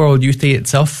official World Youth Day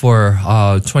itself for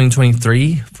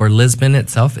 2023 for Lisbon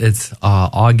itself, it's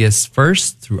August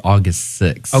 1st through August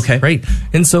 6th. Okay. Right.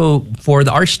 And so for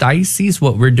the Archdiocese,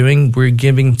 what we're doing, we're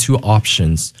giving two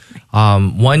options.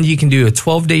 One, you can do a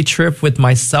 12-day trip with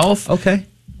myself. Okay.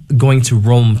 Going to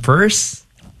Rome first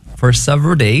for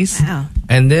several days. Wow.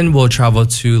 And then we'll travel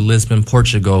to Lisbon,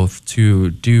 Portugal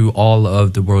to do all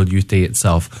of the World Youth Day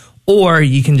itself. Or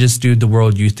you can just do the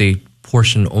World Youth Day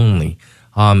portion only.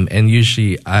 And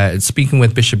usually, speaking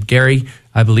with Bishop Gary,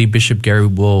 I believe Bishop Gary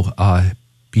will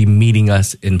be meeting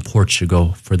us in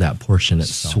Portugal for that portion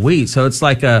itself. Sweet. So it's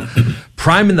like a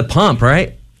priming the pump,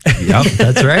 right? Yep,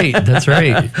 that's right. That's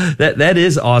right. That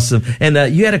is awesome.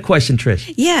 And you had a question,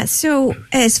 Trish. Yeah. So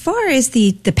as far as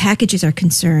the packages are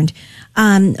concerned,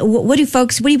 what do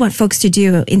you want folks to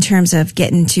do in terms of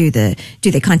getting to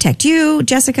do they contact you,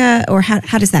 Jessica, or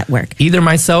how does that work? Either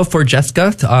myself or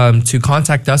Jessica to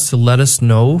contact us to let us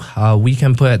know. We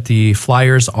can put the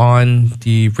flyers on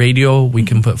the radio. We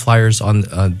can put flyers on,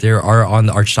 there are on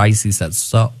the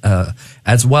Archdiocese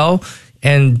as well.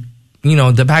 And,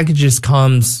 the packages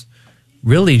comes,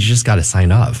 really, you just got to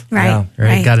sign up. Right. Yeah.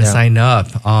 Right. Got to sign up.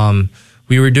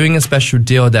 We were doing a special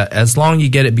deal that as long you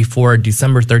get it before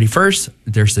December 31st,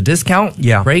 there's a discount.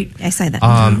 Yeah. Right? I saw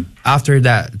that. After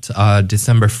that,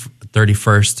 December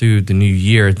 31st to the new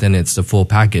year, then it's the full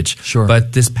package. Sure.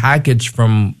 But this package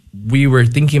we were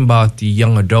thinking about the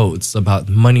young adults, about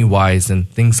money-wise and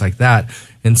things like that.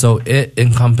 And so it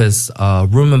encompasses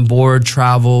room and board,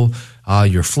 travel,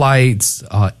 your flights,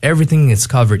 everything is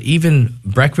covered, even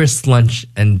breakfast, lunch,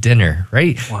 and dinner,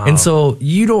 right? Wow. And so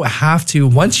you don't have to,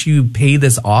 once you pay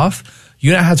this off,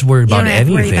 you don't have to worry about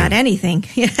anything. You don't have to worry about anything.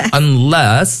 Yeah.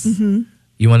 Unless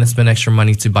you want to spend extra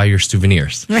money to buy your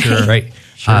souvenirs. Right. Sure. Right?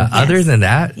 Sure. Other Yes. than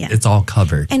that, Yeah. it's all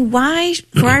covered. And why,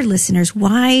 for our listeners,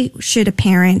 why should a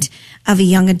parent of a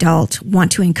young adult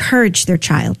want to encourage their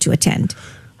child to attend?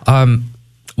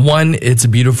 One, it's a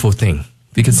beautiful thing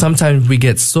because sometimes we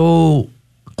get so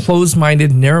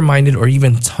closed-minded, narrow-minded, or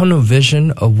even tunnel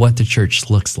vision of what the church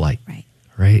looks like. Right.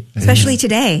 Right? Especially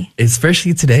today.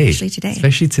 Especially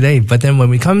today. But then when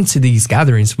we come to these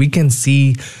gatherings, we can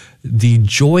see the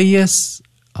joyous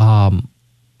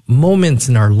moments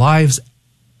in our lives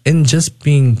in just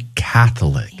being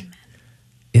Catholic,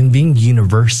 in being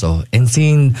universal, and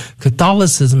seeing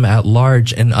Catholicism at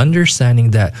large and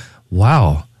understanding that,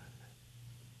 wow,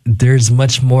 there's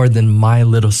much more than my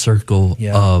little circle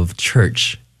of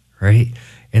church, right?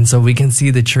 And so we can see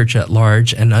the church at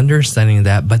large and understanding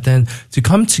that, but then to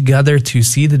come together to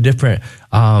see the different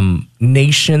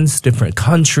nations, different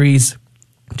countries,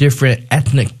 different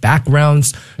ethnic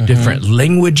backgrounds, different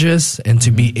languages, and to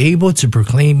be able to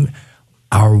proclaim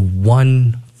our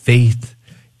one faith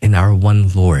in our one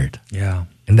Lord. Yeah.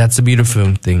 And that's a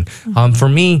beautiful thing. For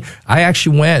me, I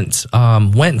actually went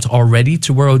already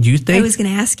to World Youth Day. I was going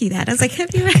to ask you that. I was like,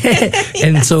 have you?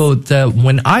 And so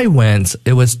when I went,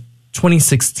 it was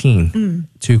 2016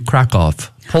 to Krakow,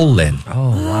 Poland.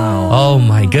 Oh, wow. Oh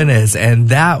my goodness. And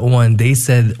that one, they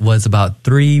said, was about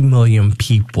 3 million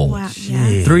people. Wow.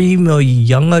 Yeah. 3 million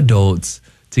young adults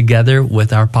together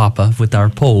with our Papa, with our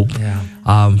Pope,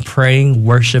 praying,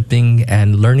 worshiping,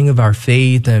 and learning of our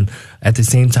faith. And at the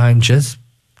same time, just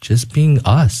being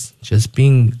us, just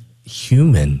being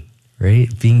human, right?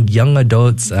 Being young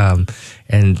adults,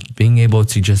 and being able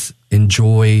to just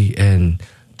enjoy and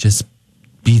just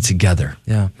be together.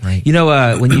 Yeah. Right.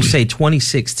 When you say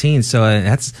 2016, so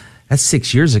that's That's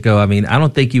 6 years ago. I mean, I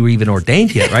don't think you were even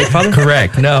ordained yet, right, Father?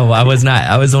 Correct. No, I was not.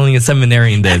 I was only a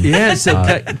seminarian then. Yeah.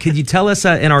 So could you tell us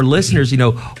and our listeners,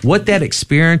 what that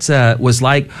experience was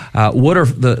like? What are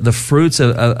the fruits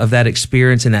of that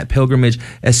experience and that pilgrimage,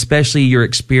 especially your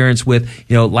experience with,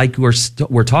 like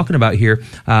we're talking about here,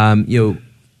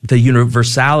 the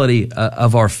universality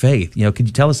of our faith. Could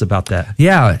you tell us about that?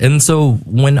 Yeah. And so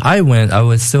when I went, I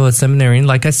was still a seminarian,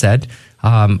 like I said.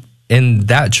 In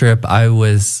that trip, I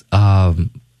was, at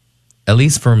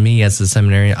least for me as a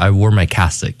seminarian, I wore my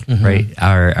cassock, right?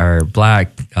 Our black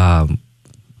our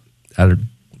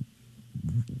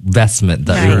vestment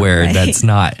that we wear, right. That's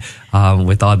not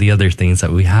with all the other things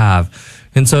that we have.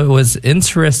 And so it was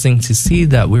interesting to see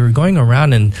that we were going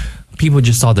around and people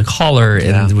just saw the collar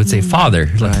and would say, Father.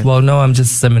 Like, right. Well, no, I'm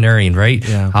just a seminarian, right?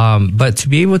 Yeah. But to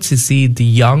be able to see the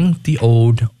young, the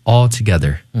old, all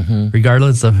together,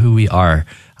 regardless of who we are,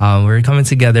 we're coming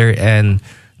together. And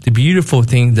the beautiful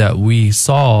thing that we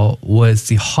saw was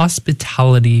the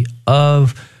hospitality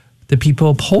of the people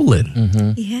of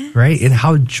Poland, right? And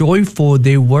how joyful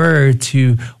they were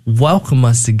to welcome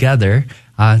us together,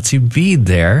 to be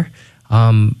there.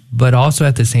 But also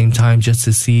at the same time, just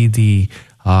to see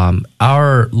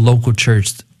our local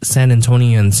church, San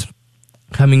Antonians,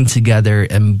 coming together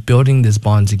and building this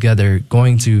bond together,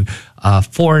 going to a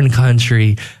foreign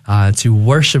country to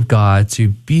worship God, to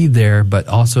be there, but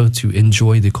also to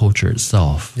enjoy the culture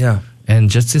itself. Yeah. And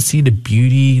just to see the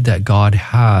beauty that God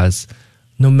has,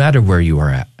 no matter where you are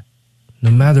at.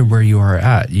 No matter where you are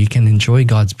at, you can enjoy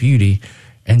God's beauty.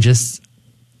 And just,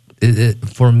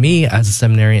 for me as a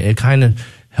seminarian, it kind of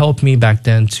helped me back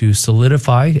then to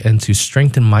solidify and to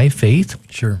strengthen my faith.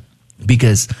 Sure.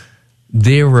 Because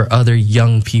there were other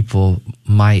young people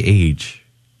my age,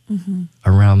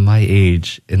 around my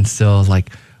age, and still like,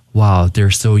 wow,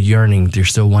 they're still yearning, they're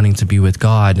still wanting to be with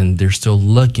God, and they're still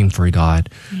looking for God.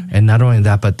 And not only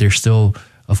that, but they're still,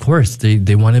 of course,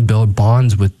 they want to build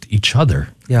bonds with each other.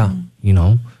 Yeah.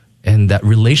 And that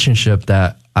relationship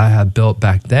that I have built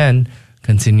back then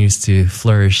continues to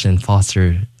flourish and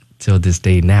foster till this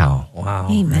day now. Wow.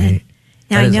 Amen. Right?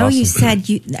 Now, I know you said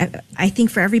I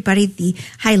think for everybody, the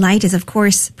highlight is, of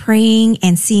course, praying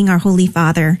and seeing our Holy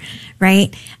Father,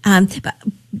 right? But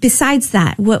besides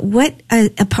that,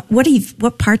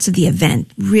 what parts of the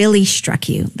event really struck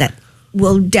you that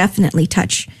will definitely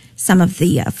touch some of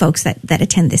the folks that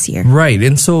attend this year? Right.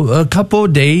 And so a couple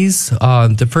of days,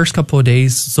 the first couple of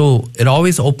days, so it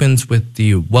always opens with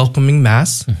the welcoming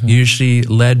mass, usually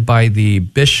led by the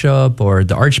bishop or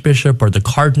the archbishop or the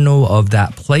cardinal of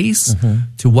that place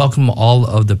to welcome all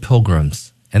of the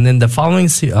pilgrims. And then the following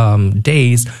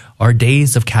days are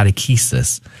days of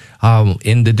catechesis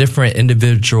in the different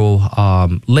individual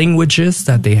languages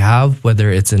that they have,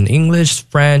 whether it's in English,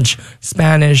 French,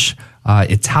 Spanish,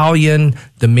 Italian,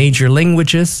 the major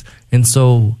languages. And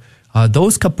so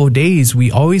those couple of days,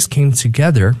 we always came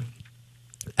together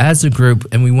as a group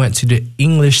and we went to the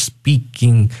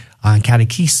English-speaking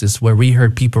catechesis, where we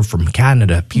heard people from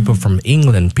Canada, people from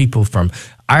England, people from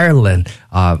Ireland,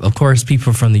 of course,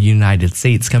 people from the United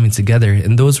States coming together.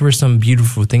 And those were some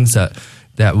beautiful things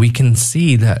that we can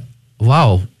see that,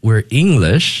 wow, we're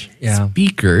English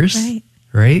speakers,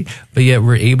 right? But yet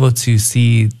we're able to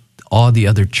see all the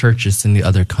other churches in the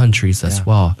other countries as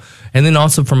well. And then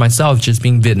also for myself, just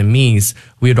being Vietnamese,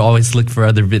 we would always look for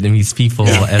other Vietnamese people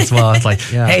as well. It's like,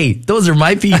 hey, those are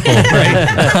my people,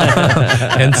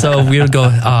 right? And so we would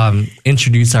go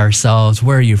introduce ourselves.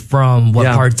 Where are you from? What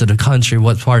parts of the country?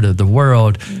 What part of the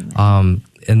world?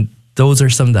 And those are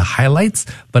some of the highlights,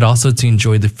 but also to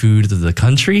enjoy the food of the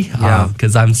country.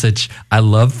 Because I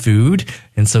love food.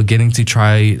 And so getting to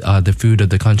try the food of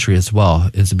the country as well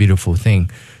is a beautiful thing.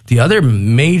 The other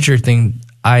major thing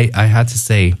I had to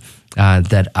say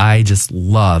that I just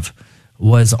love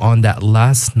was on that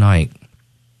last night.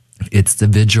 It's the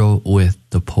vigil with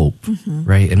the Pope,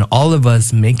 right? And all of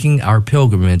us making our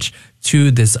pilgrimage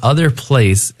to this other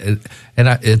place, and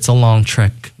it's a long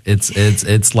trek.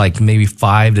 It's like maybe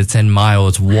 5 to 10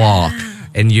 miles walk,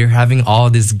 and you're having all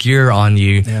this gear on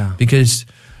you because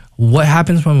what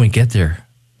happens when we get there?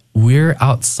 We're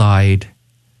outside,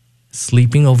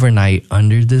 sleeping overnight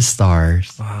under the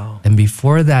stars. Wow. And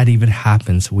before that even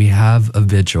happens, we have a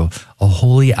vigil, a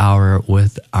holy hour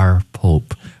with our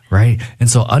Pope, right? And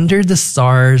so under the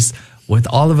stars, with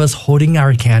all of us holding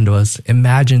our candles,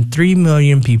 imagine 3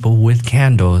 million people with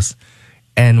candles.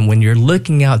 And when you're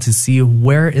looking out to see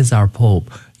where is our Pope,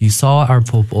 you saw our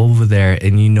Pope over there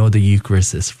and you know the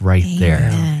Eucharist is right there.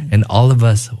 And all of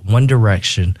us, one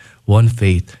direction, one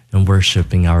faith, and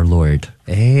worshiping our Lord.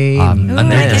 Amen.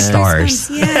 Under I the get stars.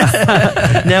 goosebumps, yes.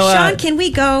 Now, Sean, can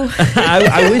we go?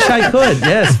 I wish I could.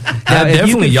 Yes, now, if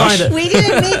you definitely, can y'all find should- We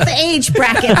didn't meet the age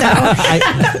bracket, though.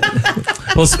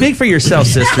 well, speak for yourself,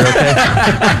 sister. Okay,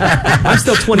 I'm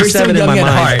still 27 in my young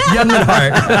mind. at heart. Young at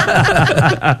heart.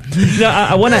 Now,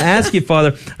 I want to ask you,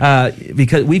 Father,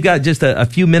 because we've got just a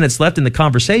few minutes left in the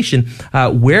conversation.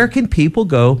 Where can people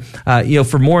go,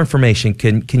 for more information?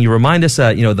 Can you remind us,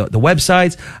 the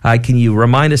websites? Can you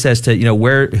remind us as to,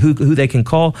 who they can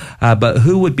call? But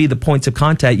who would be the points of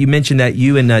contact? You mentioned that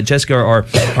you and Jessica are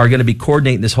going to be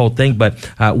coordinating this whole thing, but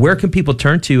where can people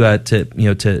turn to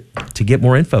get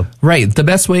more info? Right. The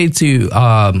best way to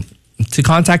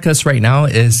contact us right now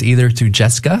is either through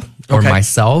Jessica or Okay.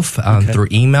 myself through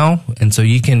email. And so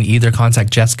you can either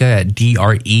contact Jessica at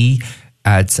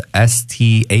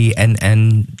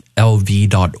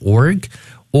dre@stanlv.org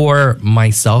or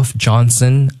myself,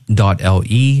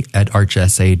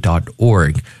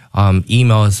 johnson.le@archsa.org.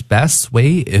 Email is best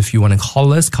way. If you want to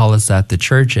call us at the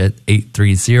church at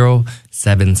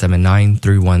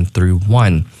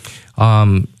 830-779-3131.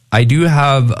 I do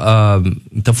have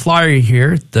the flyer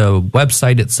here. The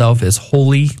website itself is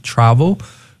Holy Travel,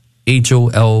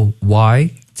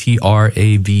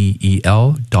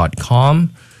 HOLYTRAVEL.com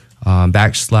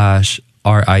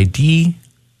 /RID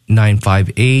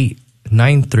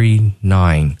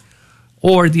 958939.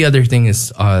 Or the other thing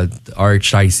is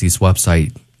Archdiocese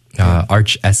website,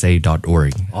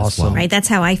 archsa.org. Awesome. Well. Right, that's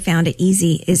how I found it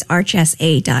easy, is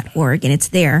archsa.org, and it's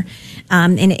there.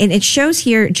 And it shows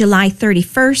here July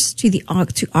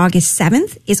 31st to August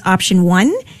 7th is option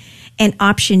 1, and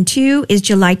option 2 is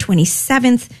July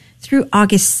 27th through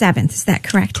August 7th. Is that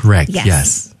correct? Correct.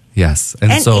 Yes.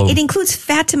 And so it includes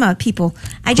Fatima, people.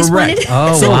 I just Correct. wanted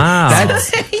Oh, So wow.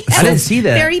 that's I didn't see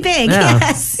that. very big. Yeah.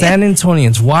 Yes. San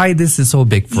Antonians, why this is so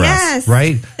big for Yes. us,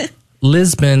 right?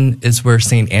 Lisbon is where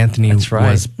St. Anthony That's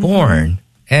right. was born.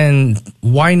 And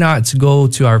why not to go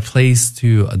to our place,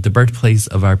 to the birthplace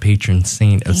of our patron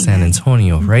saint of San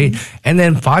Antonio, right? And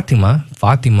then Fatima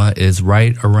is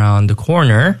right around the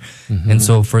corner. And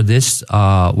so for this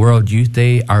World Youth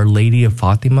Day, Our Lady of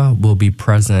Fatima will be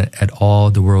present at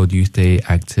all the World Youth Day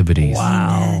activities.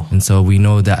 Wow. And so we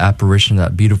know that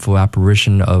beautiful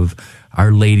apparition of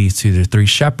Our Lady to the three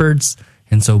shepherds.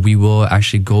 And so we will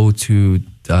actually go to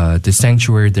the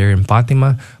sanctuary there in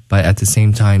Fatima, but at the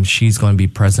same time, she's going to be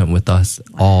present with us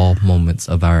all moments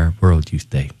of our World Youth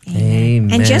Day.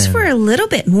 Amen. And just for a little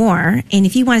bit more, and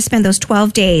if you want to spend those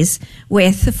 12 days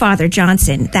with Father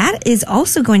Johnson, that is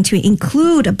also going to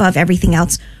include, above everything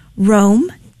else,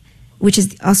 Rome, which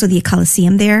is also the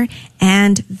Colosseum there,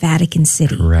 and Vatican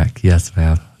City. Correct. Yes,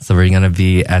 ma'am. So we're going to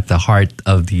be at the heart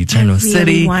of the Eternal really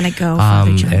City. wanna go,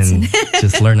 Father Johnson. And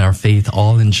just learn our faith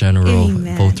all in general,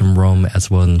 Amen. both in Rome as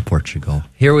well as in Portugal.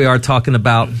 Here we are talking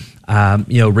about,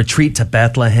 retreat to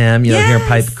Bethlehem, here in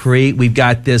Pipe Creek. We've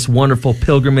got this wonderful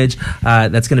pilgrimage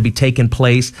that's going to be taking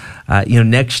place,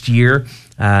 next year,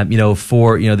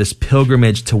 for, this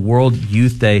pilgrimage to World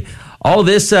Youth Day. All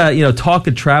this, talk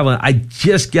of traveling. I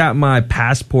just got my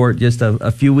passport just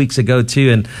a few weeks ago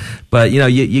too, but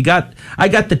I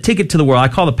got the ticket to the world. I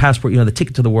call the passport, the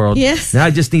ticket to the world. Yes. Now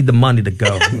I just need the money to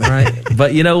go, right?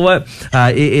 But you know what?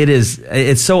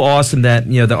 It's so awesome that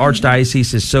the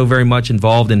Archdiocese is so very much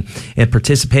involved in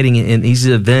participating in these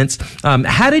events.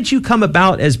 How did you come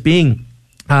about as being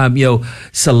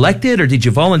selected, or did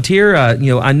you volunteer?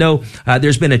 I know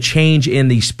there's been a change in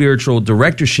the spiritual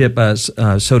directorship,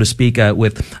 so to speak,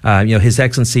 with His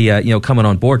Excellency, coming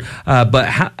on board. But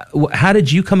how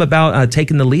did you come about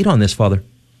taking the lead on this, Father?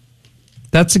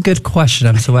 That's a good question.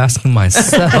 I'm still asking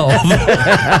myself.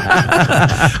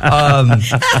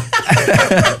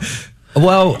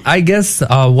 Well, I guess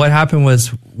what happened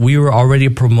was we were already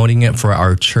promoting it for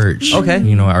our church.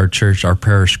 Okay. Our church, our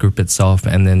parish group itself,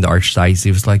 and then the Archdiocese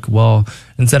was like, well,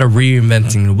 instead of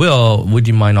reinventing the wheel, would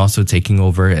you mind also taking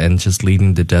over and just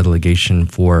leading the delegation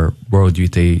for World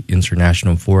Youth Day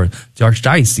International for the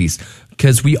Archdiocese?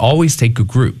 Because we always take a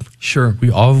group. Sure. We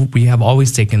have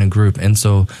always taken a group, and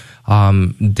so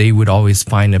they would always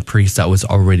find a priest that was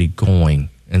already going.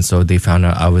 And so they found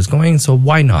out I was going, so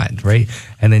why not, right?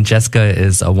 And then Jessica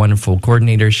is a wonderful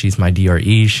coordinator. She's my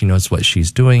DRE. She knows what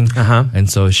she's doing. Uh-huh. And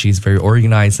so she's very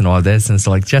organized and all this. And so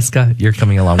like, Jessica, you're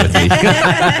coming along with me.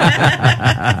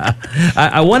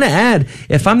 I want to add,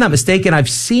 if I'm not mistaken, I've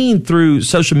seen through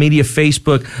social media,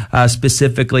 Facebook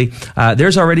specifically,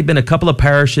 there's already been a couple of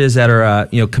parishes that are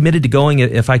committed to going,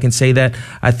 if I can say that.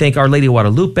 I think Our Lady of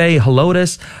Guadalupe,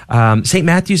 Helotes, St.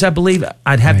 Matthew's, I believe.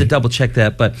 I'd have to double check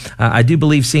that, but I do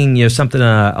believe seeing something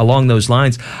along those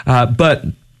lines. But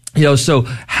So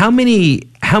how many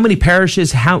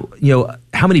parishes, how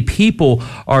many people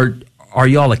are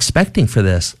y'all expecting for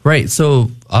this? Right.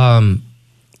 So,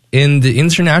 in the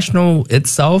international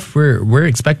itself, we're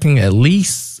expecting at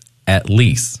least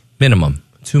minimum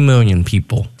 2 million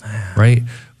people, right?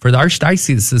 For the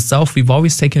Archdiocese itself, we've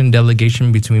always taken a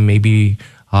delegation between maybe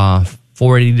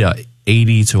 40 to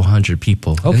 80 to 100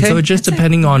 people. Okay. And so just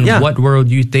depending on what World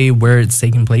Youth Day, where it's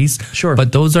taking place. Sure.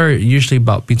 But those are usually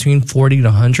about between 40 to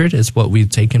 100 is what we've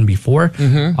taken before.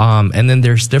 Mm-hmm. And then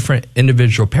there's different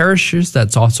individual parishes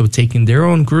that's also taking their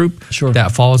own group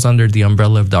that falls under the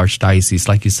umbrella of the Archdiocese.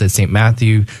 Like you said, St.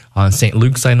 Matthew, St.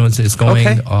 Luke's I know is going,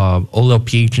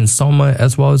 OLPH and Soma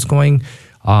as well is going.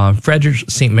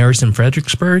 St. Mary's in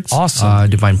Fredericksburg, awesome.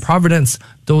 Divine Providence.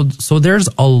 So there's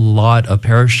a lot of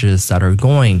parishes that are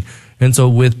going. And so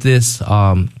with this,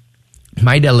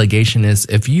 my delegation is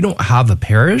if you don't have a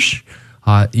parish,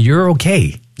 you're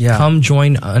okay. Yeah. Come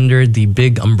join under the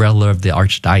big umbrella of the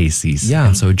Archdiocese. Yeah.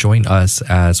 And so join us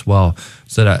as well.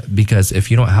 So that, because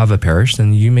if you don't have a parish,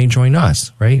 then you may join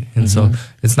us, right? And so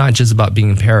it's not just about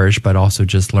being a parish, but also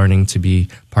just learning to be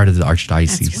part of the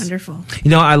Archdiocese. That's wonderful.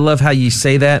 I love how you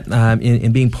say that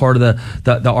in being part of the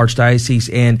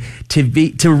Archdiocese, and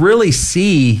to really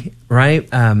see, right,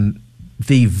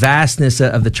 the vastness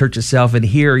of the church itself. And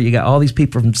here you got all these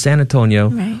people from San Antonio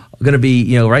going to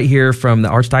be, right here from the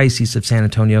Archdiocese of San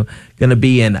Antonio, going to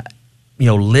be in,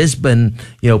 Lisbon,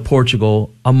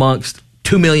 Portugal, amongst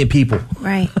 2 million people.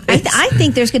 Right. I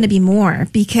think there's going to be more,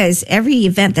 because every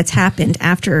event that's happened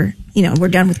after, we're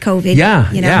done with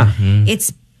COVID,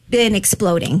 it's been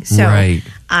exploding. So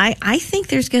I think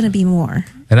there's going to be more.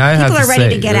 And people are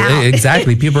ready to get out.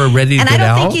 Exactly. People are ready to get out. And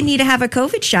I don't think you need to have a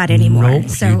COVID shot anymore.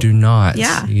 Nope, you do not.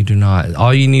 Yeah. You do not.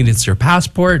 All you need is your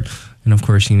passport. And of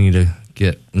course, you need to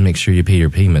make sure you pay your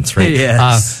payments, right?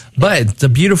 Yes. But the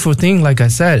beautiful thing, like I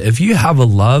said, if you have a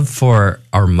love for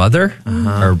our mother,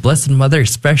 our Blessed Mother,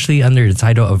 especially under the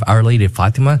title of Our Lady of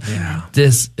Fatima,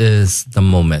 this is the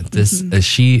moment.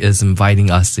 She is inviting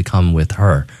us to come with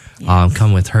her.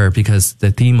 Come with her, because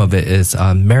the theme of it is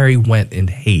Mary went in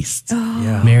haste.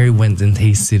 Mary went in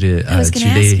haste to the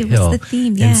Judea Hill. What's the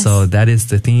theme? And so that is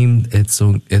the theme. It's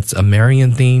a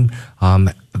Marian theme.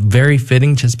 Very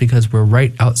fitting, just because we're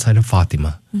right outside of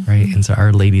Fatima, right? And so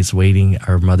Our Lady's waiting,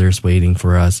 our Mother's waiting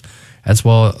for us. As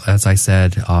well, as I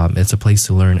said, it's a place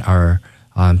to learn our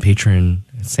patron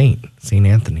saint, St.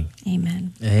 Anthony.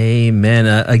 Amen. Amen.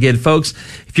 Again, folks,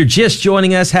 if you're just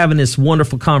joining us, having this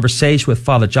wonderful conversation with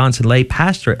Father Johnson Lay,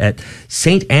 pastor at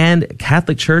St. Anne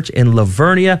Catholic Church in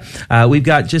Lavernia. We've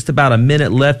got just about a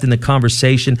minute left in the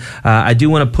conversation. I do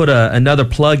want to put another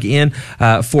plug in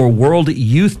for World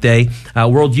Youth Day.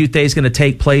 World Youth Day is going to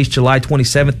take place July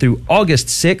 27th through August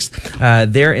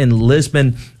 6th there in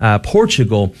Lisbon,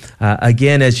 Portugal.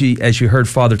 Again, as you heard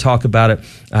Father talk about it,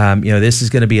 this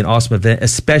is going to be an awesome event,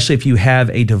 especially if you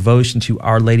have a devotion to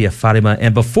Our Lady of Fatima.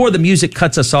 And before the music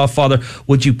cuts us off, Father,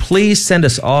 would you please send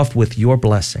us off with your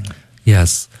blessing?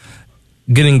 Yes.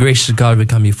 Good and gracious God, we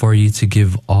come before you to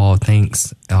give all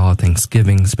thanks, all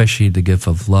thanksgiving, especially the gift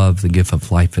of love, the gift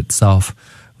of life itself.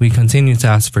 We continue to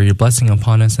ask for your blessing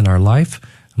upon us in our life,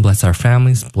 and bless our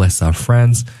families, bless our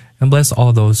friends, and bless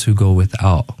all those who go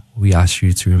without. We ask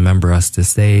you to remember us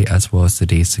this day as well as the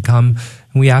days to come.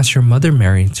 And we ask your Mother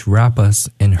Mary to wrap us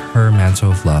in her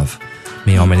mantle of love.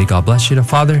 May Almighty God bless you, the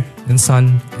Father, and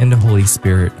Son, and the Holy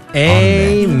Spirit.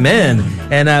 Amen.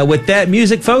 And with that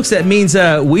music, folks, that means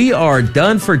we are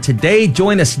done for today.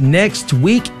 Join us next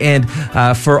week. And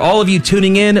for all of you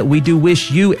tuning in, we do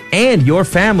wish you and your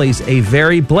families a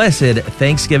very blessed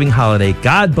Thanksgiving holiday.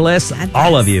 God bless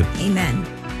all of you. Amen.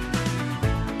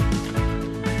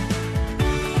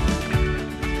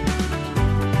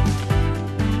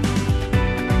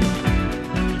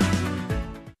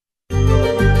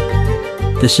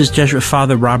 This is Jesuit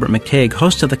Father Robert McTigg,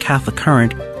 host of the Catholic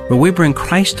Current, where we bring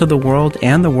Christ to the world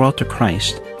and the world to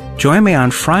Christ. Join me on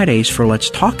Fridays for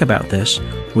Let's Talk About This,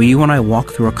 where you and I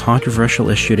walk through a controversial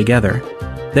issue together.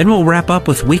 Then we'll wrap up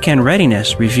with Weekend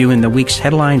Readiness, reviewing the week's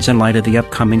headlines in light of the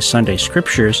upcoming Sunday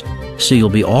Scriptures, so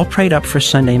you'll be all prayed up for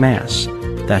Sunday Mass.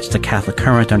 That's the Catholic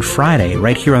Current on Friday,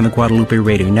 right here on the Guadalupe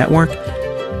Radio Network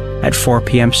at 4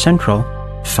 p.m. Central,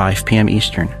 5 p.m.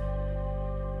 Eastern.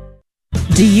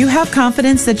 Do you have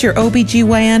confidence that your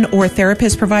OBGYN or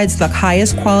therapist provides the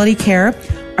highest quality care?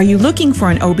 Are you looking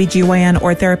for an OBGYN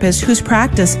or therapist whose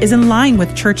practice is in line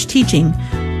with church teaching?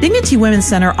 Dignity Women's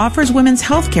Center offers women's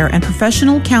health care and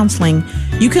professional counseling.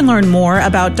 You can learn more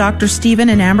about Dr. Stephen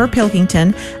and Amber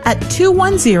Pilkington at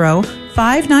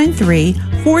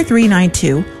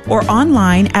 210-593-4392 or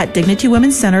online at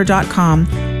dignitywomencenter.com.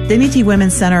 Dignity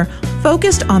Women's Center,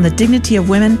 focused on the dignity of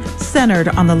women, centered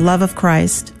on the love of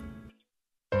Christ.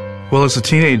 Well, as a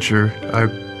teenager, I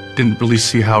didn't really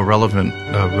see how relevant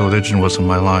religion was in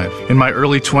my life. In my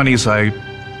early 20s, I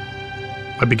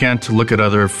began to look at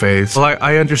other faiths. Well,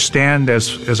 I understand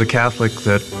as a Catholic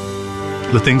that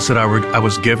the things that I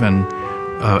was given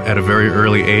at a very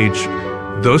early age,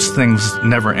 those things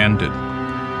never ended.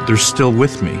 They're still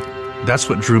with me. That's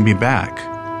what drew me back.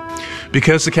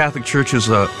 Because the Catholic Church is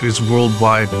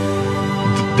worldwide,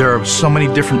 there are so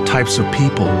many different types of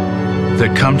people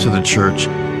that come to the church,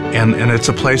 and it's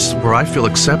a place where I feel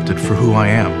accepted for who I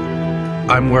am.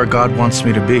 I'm where God wants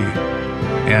me to be,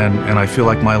 and I feel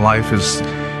like my life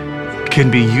can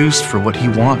be used for what He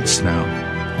wants now.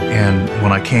 And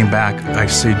when I came back, I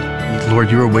said,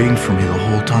 Lord, you were waiting for me the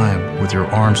whole time with your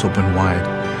arms open wide,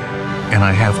 and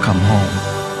I have come home.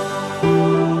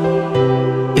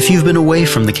 If you've been away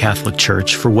from the Catholic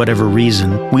Church for whatever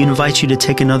reason, we invite you to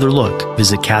take another look.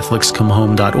 Visit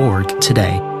CatholicsComeHome.org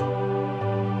today.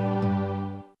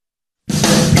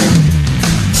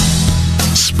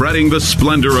 Spreading the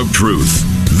splendor of truth.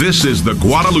 This is the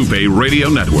Guadalupe Radio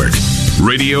Network.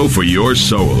 Radio for your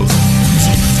soul.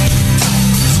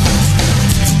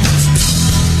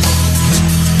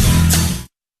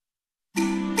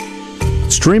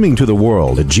 Streaming to the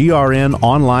world at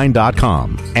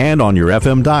grnonline.com and on your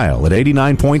FM dial at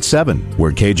 89.7.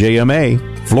 We're KJMA,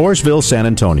 Floresville, San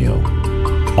Antonio.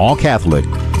 All Catholic,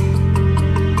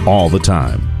 all the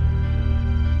time.